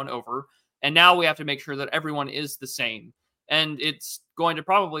everyone over, and now we have to make sure that everyone is the same. And it's going to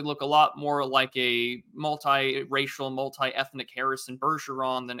probably look a lot more like a multi-racial, multi-ethnic Harrison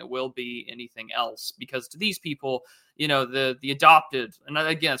Bergeron than it will be anything else. Because to these people, the adopted, and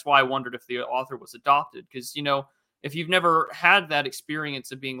again, that's why I wondered if the author was adopted, because if you've never had that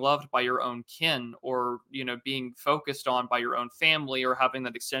experience of being loved by your own kin, or being focused on by your own family, or having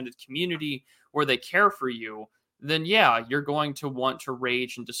that extended community where they care for you, then yeah, you're going to want to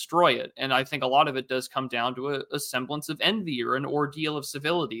rage and destroy it. And I think a lot of it does come down to a semblance of envy or an ordeal of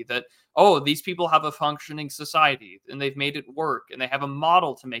civility, that, oh, these people have a functioning society and they've made it work, and they have a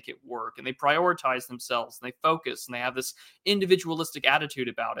model to make it work, and they prioritize themselves, and they focus, and they have this individualistic attitude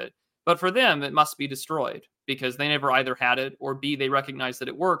about it. But for them, it must be destroyed because they never either had it, or B, they recognize that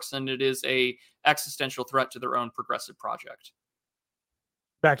it works and it is a existential threat to their own progressive project.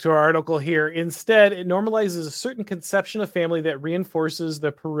 Back to our article here. Instead, it normalizes a certain conception of family that reinforces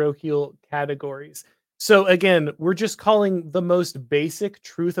the parochial categories. So again, we're just calling the most basic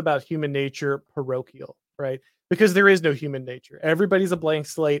truth about human nature parochial, right? Because there is no human nature. Everybody's a blank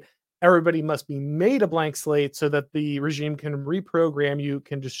slate. Everybody must be made a blank slate so that the regime can reprogram you,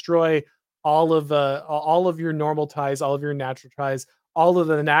 can destroy all of your normal ties, all of your natural ties, all of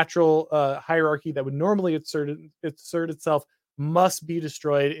the natural hierarchy that would normally assert itself must be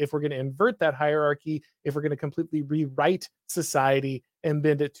destroyed if we're going to invert that hierarchy, if we're going to completely rewrite society and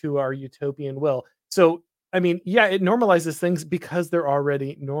bend it to our utopian will. So, I mean, yeah, it normalizes things because they're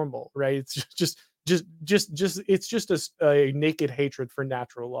already normal, right? It's it's just a naked hatred for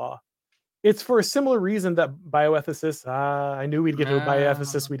natural law. It's for a similar reason that bioethicists, I knew we'd get to a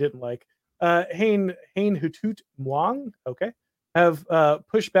bioethicist we didn't like, Hein Hutut Muang, okay, have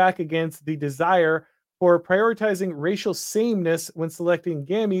pushed back against the desire for prioritizing racial sameness when selecting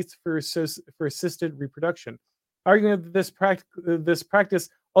gametes for assisted reproduction, arguing that this practice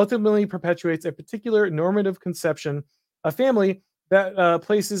ultimately perpetuates a particular normative conception of family that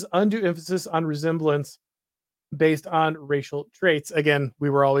places undue emphasis on resemblance based on racial traits. Again,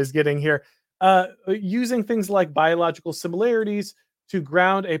 we were always getting here. Using things like biological similarities to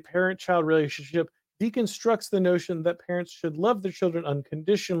ground a parent child relationship deconstructs the notion that parents should love their children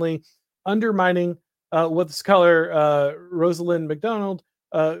unconditionally, undermining what the scholar Rosalind McDougall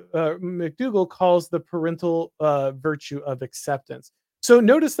calls the parental virtue of acceptance. So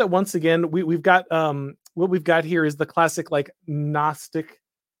notice that once again, we've got what we've got here is the classic like Gnostic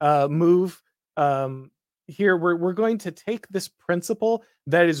move. Here we're going to take this principle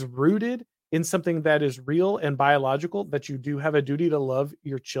that is rooted in something that is real and biological, that you do have a duty to love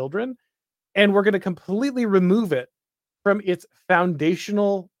your children, and we're going to completely remove it from its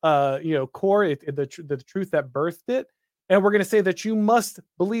foundational core, the truth that birthed it, and we're going to say that you must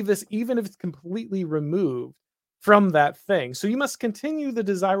believe this even if it's completely removed from that thing. So you must continue the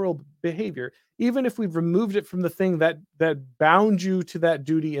desirable behavior even if we've removed it from the thing that bound you to that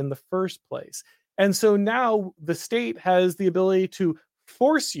duty in the first place. And so now the state has the ability to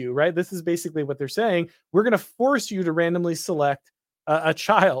force you, right? This is basically what they're saying. We're going to force you to randomly select a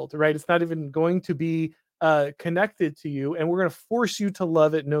child, right? It's not even going to be connected to you, and we're going to force you to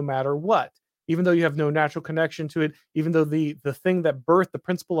love it no matter what, even though you have no natural connection to it, even though the thing that birthed the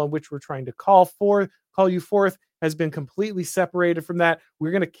principle on which we're trying to call you forth has been completely separated from that.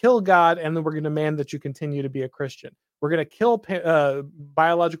 We're going to kill God, and then we're going to demand that you continue to be a Christian. We're going to kill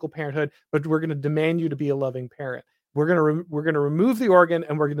biological parenthood, but we're going to demand you to be a loving parent. We're going to remove the organ,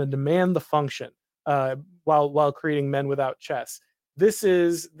 and we're going to demand the function while creating men without chests. This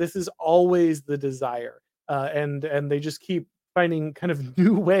is always the desire, and they just keep finding kind of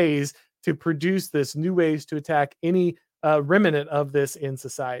new ways to produce this, new ways to attack any remnant of this in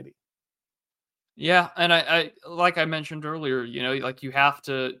society. Yeah, and I like I mentioned earlier, like you have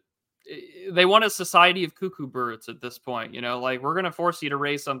to. They want a society of cuckoo birds at this point. Like we're gonna force you to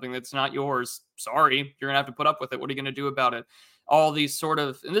raise something that's not yours. Sorry, you're gonna have to put up with it. What are you gonna do about it? All these sort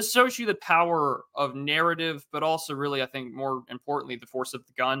of, and this shows you the power of narrative, but also really, I think, more importantly, the force of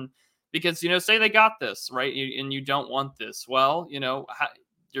the gun. because say they got this right, and you don't want this. Well,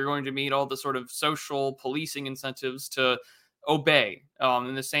 you're going to meet all the sort of social policing incentives to obey.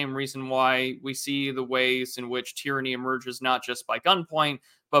 And the same reason why we see the ways in which tyranny emerges, not just by gunpoint,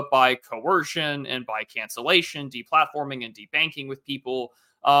 but by coercion and by cancellation, deplatforming, and debanking with people.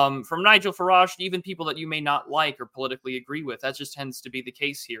 From Nigel Farage to even people that you may not like or politically agree with. That just tends to be the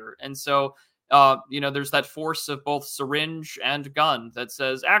case here. And so, there's that force of both syringe and gun that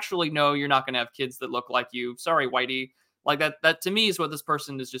says, actually, no, you're not going to have kids that look like you. Sorry, Whitey. Like that to me is what this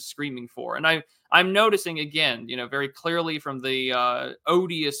person is just screaming for. And I'm noticing again, very clearly from the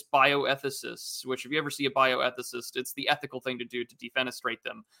odious bioethicists, which if you ever see a bioethicist, it's the ethical thing to do to defenestrate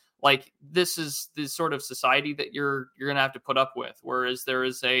them. Like this is the sort of society that you're going to have to put up with. Whereas there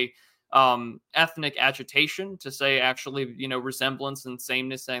is a ethnic agitation to say actually, resemblance and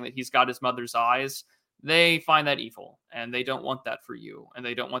sameness, saying that he's got his mother's eyes. They find that evil, and they don't want that for you, and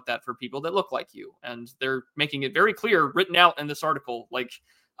they don't want that for people that look like you. And they're making it very clear, written out in this article. Like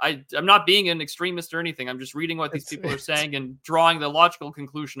I'm not being an extremist or anything. I'm just reading what these people are saying and drawing the logical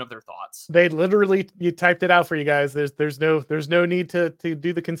conclusion of their thoughts. They literally, you typed it out for you guys. There's no need to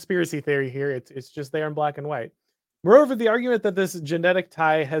do the conspiracy theory here. It's just there in black and white. Moreover, the argument that this genetic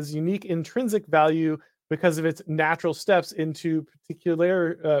tie has unique intrinsic value because of its natural steps into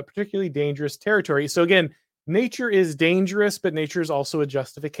particularly dangerous territory. So again, nature is dangerous, but nature is also a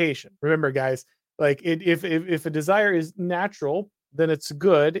justification. Remember, guys, like if a desire is natural, then it's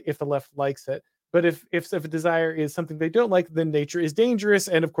good if the left likes it. But if a desire is something they don't like, then nature is dangerous,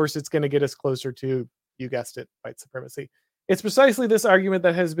 and of course, it's going to get us closer to, you guessed it, white supremacy. It's precisely this argument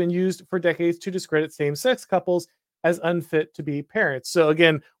that has been used for decades to discredit same-sex couples as unfit to be parents. So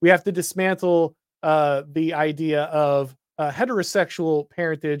again, we have to dismantle the idea of heterosexual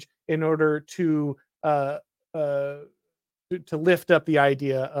parentage in order uh, uh, to lift up the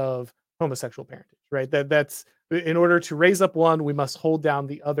idea of homosexual parentage, right? That's in order to raise up one, we must hold down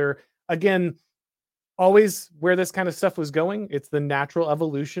the other. Again, always where this kind of stuff was going. It's the natural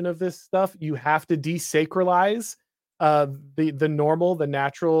evolution of this stuff. You have to desacralize the normal, the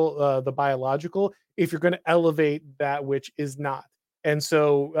natural, the biological, if you're going to elevate that which is not. And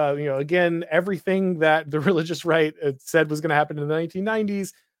so, again, everything that the religious right said was going to happen in the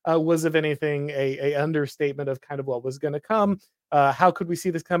 1990s was, if anything, a understatement of kind of what was going to come. How could we see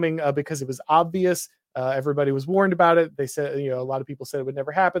this coming? Because it was obvious. Everybody was warned about it. They said, a lot of people said it would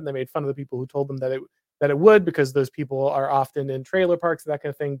never happen. They made fun of the people who told them that it would, because those people are often in trailer parks and that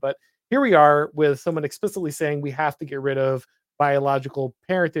kind of thing. But here we are with someone explicitly saying we have to get rid of biological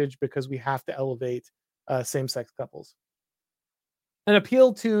parentage because we have to elevate same-sex couples. An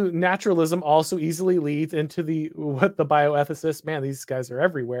appeal to naturalism also easily leads into what the bioethicist, man, these guys are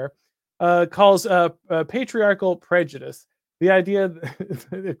everywhere, calls patriarchal prejudice. The idea,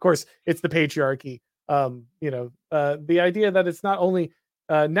 of course, it's the patriarchy. The idea that it's not only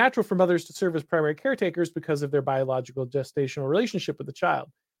natural for mothers to serve as primary caretakers because of their biological gestational relationship with the child.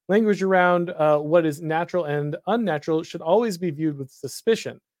 Language around what is natural and unnatural should always be viewed with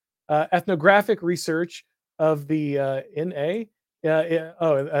suspicion. Ethnographic research of the NA,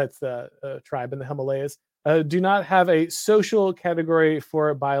 it's a tribe in the Himalayas, do not have a social category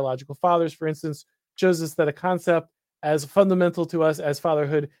for biological fathers, for instance, shows us that a concept as fundamental to us as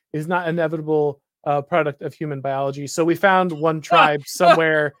fatherhood is not inevitable product of human biology. So we found one tribe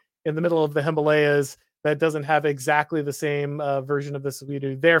somewhere in the middle of the Himalayas that doesn't have exactly the same version of this as we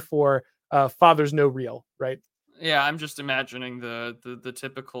do. Therefore, father's no real, right? Yeah, I'm just imagining the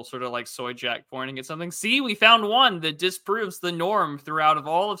typical sort of like soy jack pointing at something. See, we found one that disproves the norm throughout of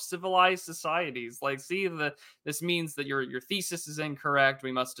all of civilized societies. Like, see, this means that your thesis is incorrect.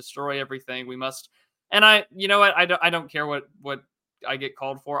 We must destroy everything. We must. And you know what? I don't care what I get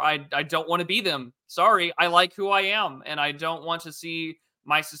called for. I don't want to be them. Sorry, I like who I am, and I don't want to see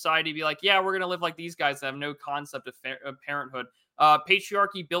my society be like, yeah, we're gonna live like these guys that have no concept of parenthood.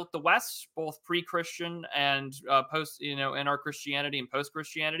 Patriarchy built the West, both pre-Christian and post, in our Christianity and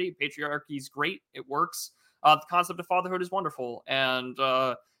post-Christianity. Patriarchy is great; it works. The concept of fatherhood is wonderful, and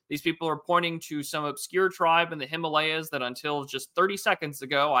these people are pointing to some obscure tribe in the Himalayas that, until just 30 seconds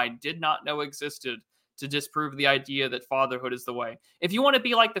ago, I did not know existed, to disprove the idea that fatherhood is the way. If you want to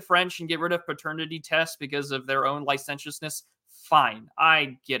be like the French and get rid of paternity tests because of their own licentiousness, fine.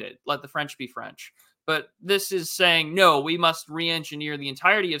 I get it. Let the French be French. But this is saying, no, we must re-engineer the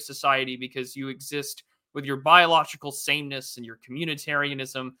entirety of society because you exist with your biological sameness and your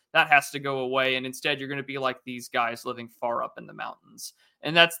communitarianism. That has to go away. And instead, you're going to be like these guys living far up in the mountains.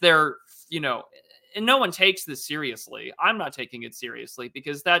 And that's their, and no one takes this seriously. I'm not taking it seriously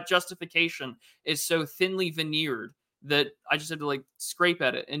because that justification is so thinly veneered that I just had to like scrape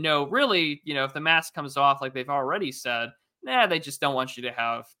at it. And no, really, if the mask comes off, like they've already said, nah, they just don't want you to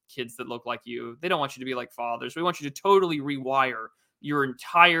have kids that look like you. They don't want you to be like fathers. We want you to totally rewire your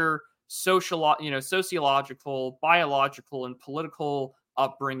entire sociological, biological, and political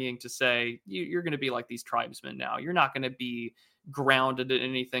upbringing to say you're going to be like these tribesmen now. You're not going to be grounded in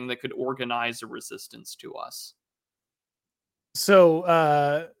anything that could organize a resistance to us.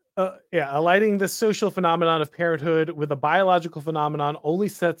 So, yeah, aligning the social phenomenon of parenthood with a biological phenomenon only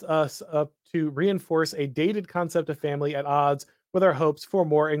sets us up to reinforce a dated concept of family at odds with our hopes for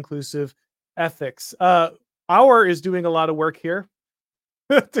more inclusive ethics. Our is doing a lot of work here.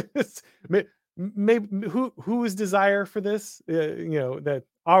 Maybe who is desire for this? That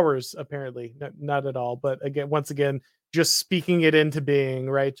ours apparently not at all. But again, once again, just speaking it into being,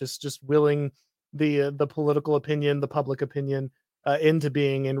 right? Just willing the political opinion, the public opinion into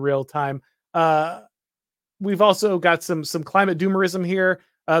being in real time. Uh, we've also got some climate doomerism here.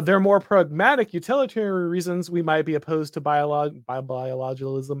 There are more pragmatic utilitarian reasons we might be opposed to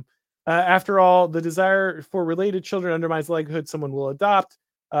biologicalism. After all, the desire for related children undermines the likelihood someone will adopt.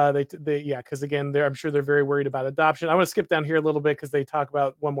 Yeah, because again, I'm sure they're very worried about adoption. I want to skip down here a little bit because they talk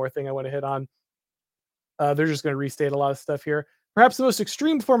about one more thing I want to hit on. They're just going to restate a lot of stuff here. Perhaps the most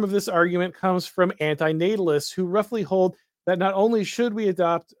extreme form of this argument comes from anti-natalists who roughly hold that not only should we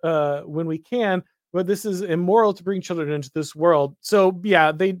adopt when we can, but this is immoral to bring children into this world. So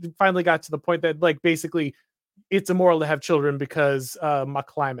yeah, they finally got to the point that like basically it's immoral to have children because my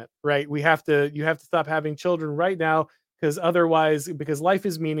climate, right? You have to stop having children right now because otherwise, because life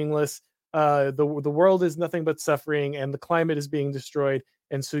is meaningless, the world is nothing but suffering, and the climate is being destroyed.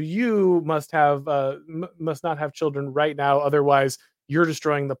 And so you must have must not have children right now, otherwise you're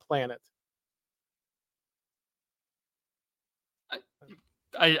destroying the planet.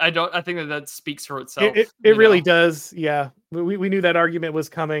 I don't. I think that speaks for It itself. it, it really does. Yeah, we knew that argument was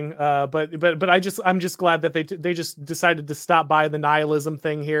coming. But I'm just glad that they just decided to stop by the nihilism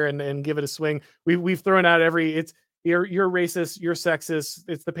thing here and give it a swing. We've thrown out every it's you're racist, you're sexist,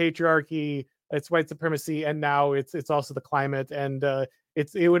 it's the patriarchy, it's white supremacy, and now it's also the climate. And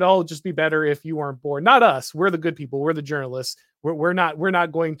it would all just be better if you weren't born. Not us. We're the good people. We're the journalists. We're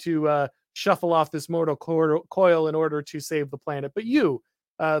not going to shuffle off this mortal coil in order to save the planet. But you,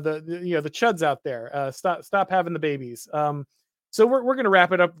 the chuds out there, stop having the babies. So we're gonna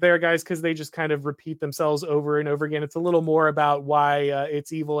wrap it up there, guys, because they just kind of repeat themselves over and over again. It's a little more about why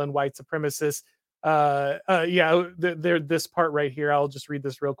it's evil and white supremacists. Yeah, there this part right here. I'll just read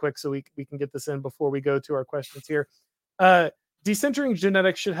this real quick so we can get this in before we go to our questions here. Uh, Decentering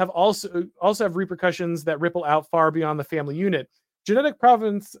genetics should have also have repercussions that ripple out far beyond the family unit. Genetic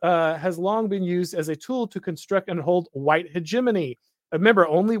provenance has long been used as a tool to construct and hold white hegemony. Remember,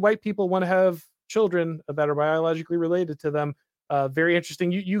 only white people want to have children that are biologically related to them. Very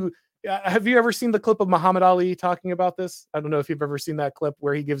interesting. You have you ever seen the clip of Muhammad Ali talking about this? I don't know if you've ever seen that clip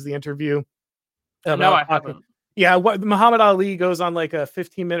where he gives the interview No, about I talking. haven't. Yeah, what Muhammad Ali goes on like a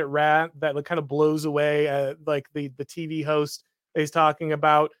 15-minute rant that like kind of blows away like the TV host he's talking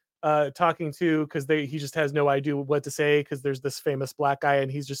about talking to because he just has no idea what to say because there's this famous black guy and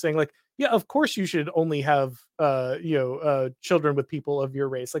he's just saying like, yeah, of course you should only have children with people of your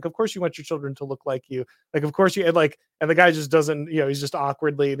race. Like of course you want your children to look like you. Like of course you and the guy just doesn't, he's just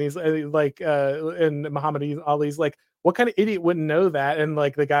awkwardly and he's and Muhammad Ali's like, what kind of idiot wouldn't know that? And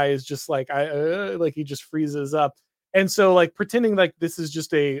like the guy is just like, like he just freezes up. And so like pretending like this is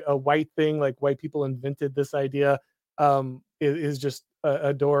just a white thing, like white people invented this idea, is just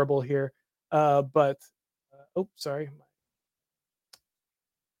adorable here. But oh, sorry,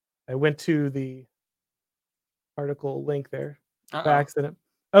 I went to the article link there by Uh accident.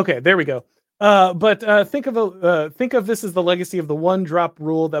 Okay, there we go. But think of this as the legacy of the one drop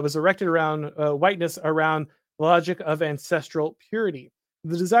rule that was erected around whiteness, around the logic of ancestral purity.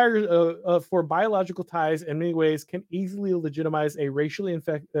 The desire for biological ties in many ways can easily legitimize a racially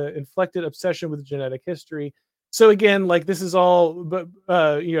inflected obsession with genetic history. So again, like this is all, but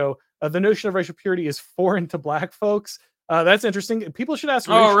the notion of racial purity is foreign to Black folks. That's interesting. People should ask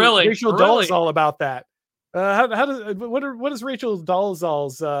Oh, really? Rachel Really? Dolezal about that. How does what is Rachel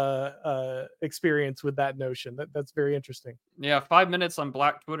Dolezal's experience with that notion? That's very interesting. Yeah, 5 minutes on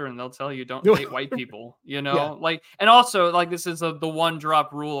Black Twitter, and they'll tell you don't date white people. Yeah, Like, and also like this is the one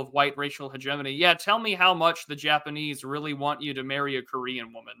drop rule of white racial hegemony. Yeah, tell me how much the Japanese really want you to marry a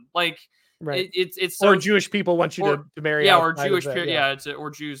Korean woman. Like, right. it's Or so Jewish people want you or to marry yeah, or outside of Jewish that. Yeah, yeah, or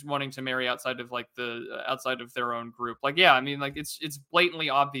Jews wanting to marry outside of like the outside of their own group. Like, yeah, I mean, like it's blatantly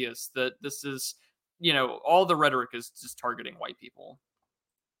obvious that this is all the rhetoric is just targeting white people.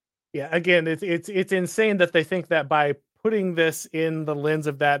 Yeah, again, it's insane that they think that by putting this in the lens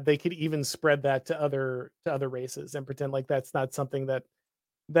of that, they could even spread that to other races and pretend like that's not something that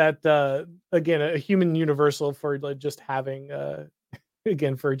again, a human universal for like just having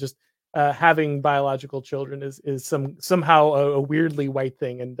again for just having biological children is somehow a weirdly white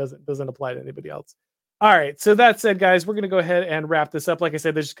thing and doesn't apply to anybody else. All right, so that said, guys, we're gonna go ahead and wrap this up. Like I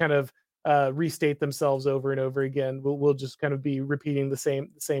said, they just kind of restate themselves over and over again. We'll just kind of be repeating the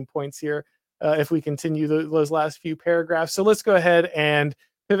same points here if we continue those last few paragraphs. So let's go ahead and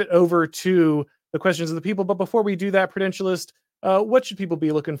pivot over to the questions of the people. But before we do that, Prudentialist, what should people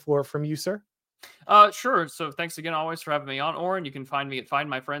be looking for from you, sir? Sure. So thanks again always for having me on, Oren. You can find me at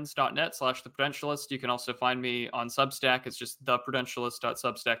findmyfriends.net/the Prudentialist. You can also find me on Substack. It's just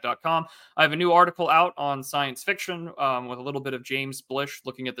theprudentialist.substack.com. I have a new article out on science fiction with a little bit of James Blish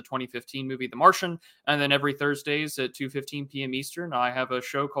looking at the 2015 movie The Martian. And then every Thursdays at 2:15 p.m. Eastern, I have a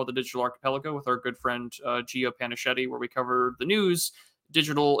show called The Digital Archipelago with our good friend Gio Panischetti, where we cover the news,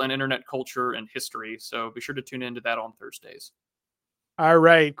 digital and internet culture, and history. So be sure to tune into that on Thursdays. All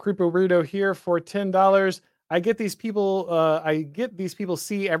right, Creeperito here for $10. I get these people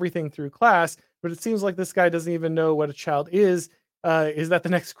see everything through class, but it seems like this guy doesn't even know what a child is. Is that the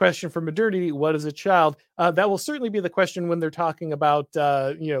next question for modernity? What is a child? That will certainly be the question when they're talking about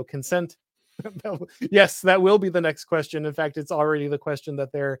consent. Yes, that will be the next question. In fact, it's already the question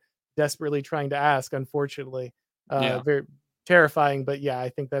that they're desperately trying to ask. Unfortunately, Yeah. very terrifying. But yeah, I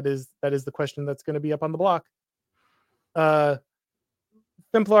think that is the question that's going to be up on the block. Uh,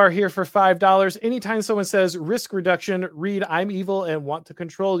 Templar here for $5. Anytime someone says risk reduction, read I'm evil and want to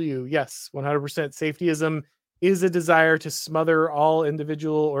control you. Yes, 100% safetyism is a desire to smother all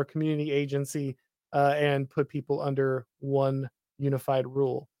individual or community agency and put people under one unified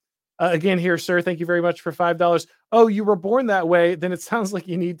rule. Again, here, sir, thank you very much for $5. Oh, you were born that way. Then it sounds like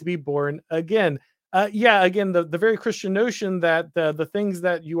you need to be born again. Yeah, again, the very Christian notion that the things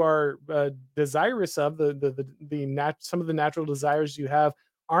that you are desirous of, some of the natural desires you have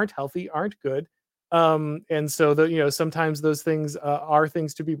aren't healthy, aren't good, and so sometimes those things are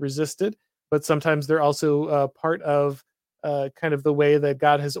things to be resisted, but sometimes they're also part of kind of the way that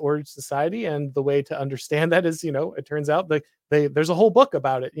God has ordered society, and the way to understand that is, it turns out like there's a whole book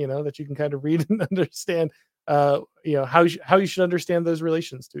about it, that you can kind of read and understand, how you should understand those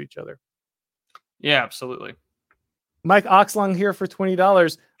relations to each other. Yeah, absolutely. Mike Oxlong here for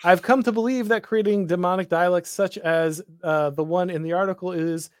 $20. I've come to believe that creating demonic dialects such as the one in the article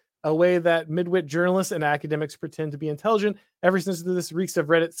is a way that midwit journalists and academics pretend to be intelligent. Ever since this reeks of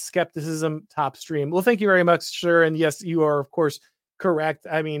Reddit skepticism top stream. Well, thank you very much, sir. And yes, you are, of course, correct.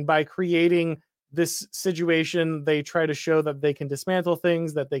 I mean, by creating this situation, they try to show that they can dismantle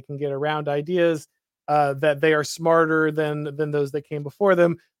things, that they can get around ideas, that they are smarter than those that came before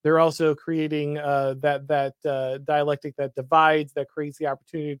them. They're also creating that dialectic that divides, that creates the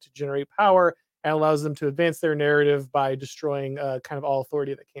opportunity to generate power and allows them to advance their narrative by destroying kind of all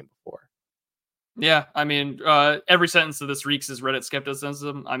authority that came before. Yeah, I mean, every sentence of this reeks is Reddit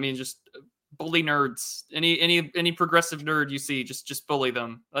skepticism. I mean, just bully nerds. Any progressive nerd you see, just bully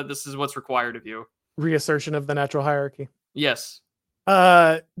them. This is what's required of you. Reassertion of the natural hierarchy. Yes.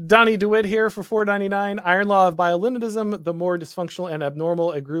 Donnie DeWitt here for $4.99. Iron law of bioluminescence: the more dysfunctional and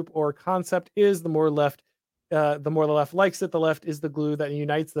abnormal a group or concept is, the more the left likes it. The left is the glue that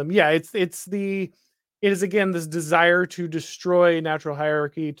unites them. Yeah, it is again this desire to destroy natural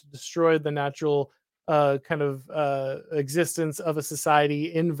hierarchy, to destroy the natural kind of existence of a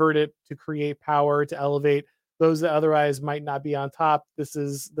society, invert it to create power, to elevate those that otherwise might not be on top. This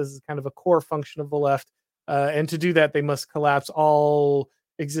is kind of a core function of the left. And to do that, they must collapse all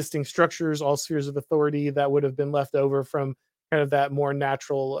existing structures, all spheres of authority that would have been left over from kind of that more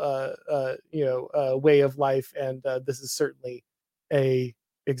natural, way of life. And this is certainly a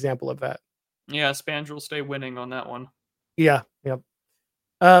example of that. Yeah, Spandrel will stay winning on that one. Yeah. Yep.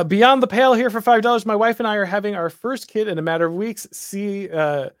 Beyond the Pale here for $5. My wife and I are having our first kid in a matter of weeks.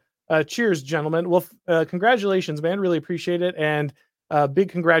 Cheers, gentlemen. Well, congratulations, man. Really appreciate it. And big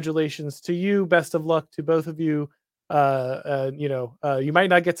congratulations to you. Best of luck to both of you. You might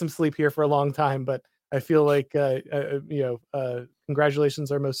not get some sleep here for a long time, but I feel like,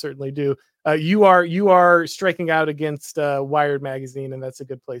 congratulations are most certainly due. You are striking out against Wired magazine, and that's a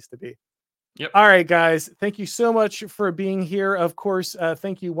good place to be. Yep. All right, guys. Thank you so much for being here. Of course,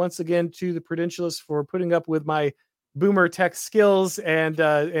 thank you once again to the Prudentialist for putting up with my boomer tech skills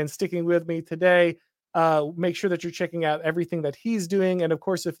and sticking with me today. Make sure that you're checking out everything that he's doing. And of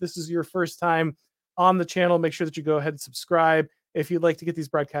course, if this is your first time on the channel, make sure that you go ahead and subscribe. If you'd like to get these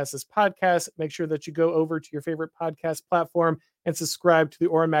broadcasts as podcasts, make sure that you go over to your favorite podcast platform and subscribe to the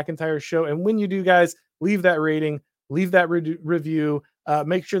Aura McIntyre Show. And when you do, guys, leave that rating, leave that review.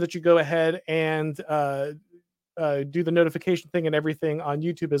 Make sure that you go ahead and do the notification thing and everything on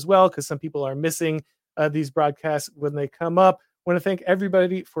YouTube as well, because some people are missing these broadcasts when they come up. I want to thank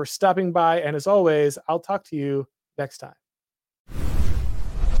everybody for stopping by. And as always, I'll talk to you next time.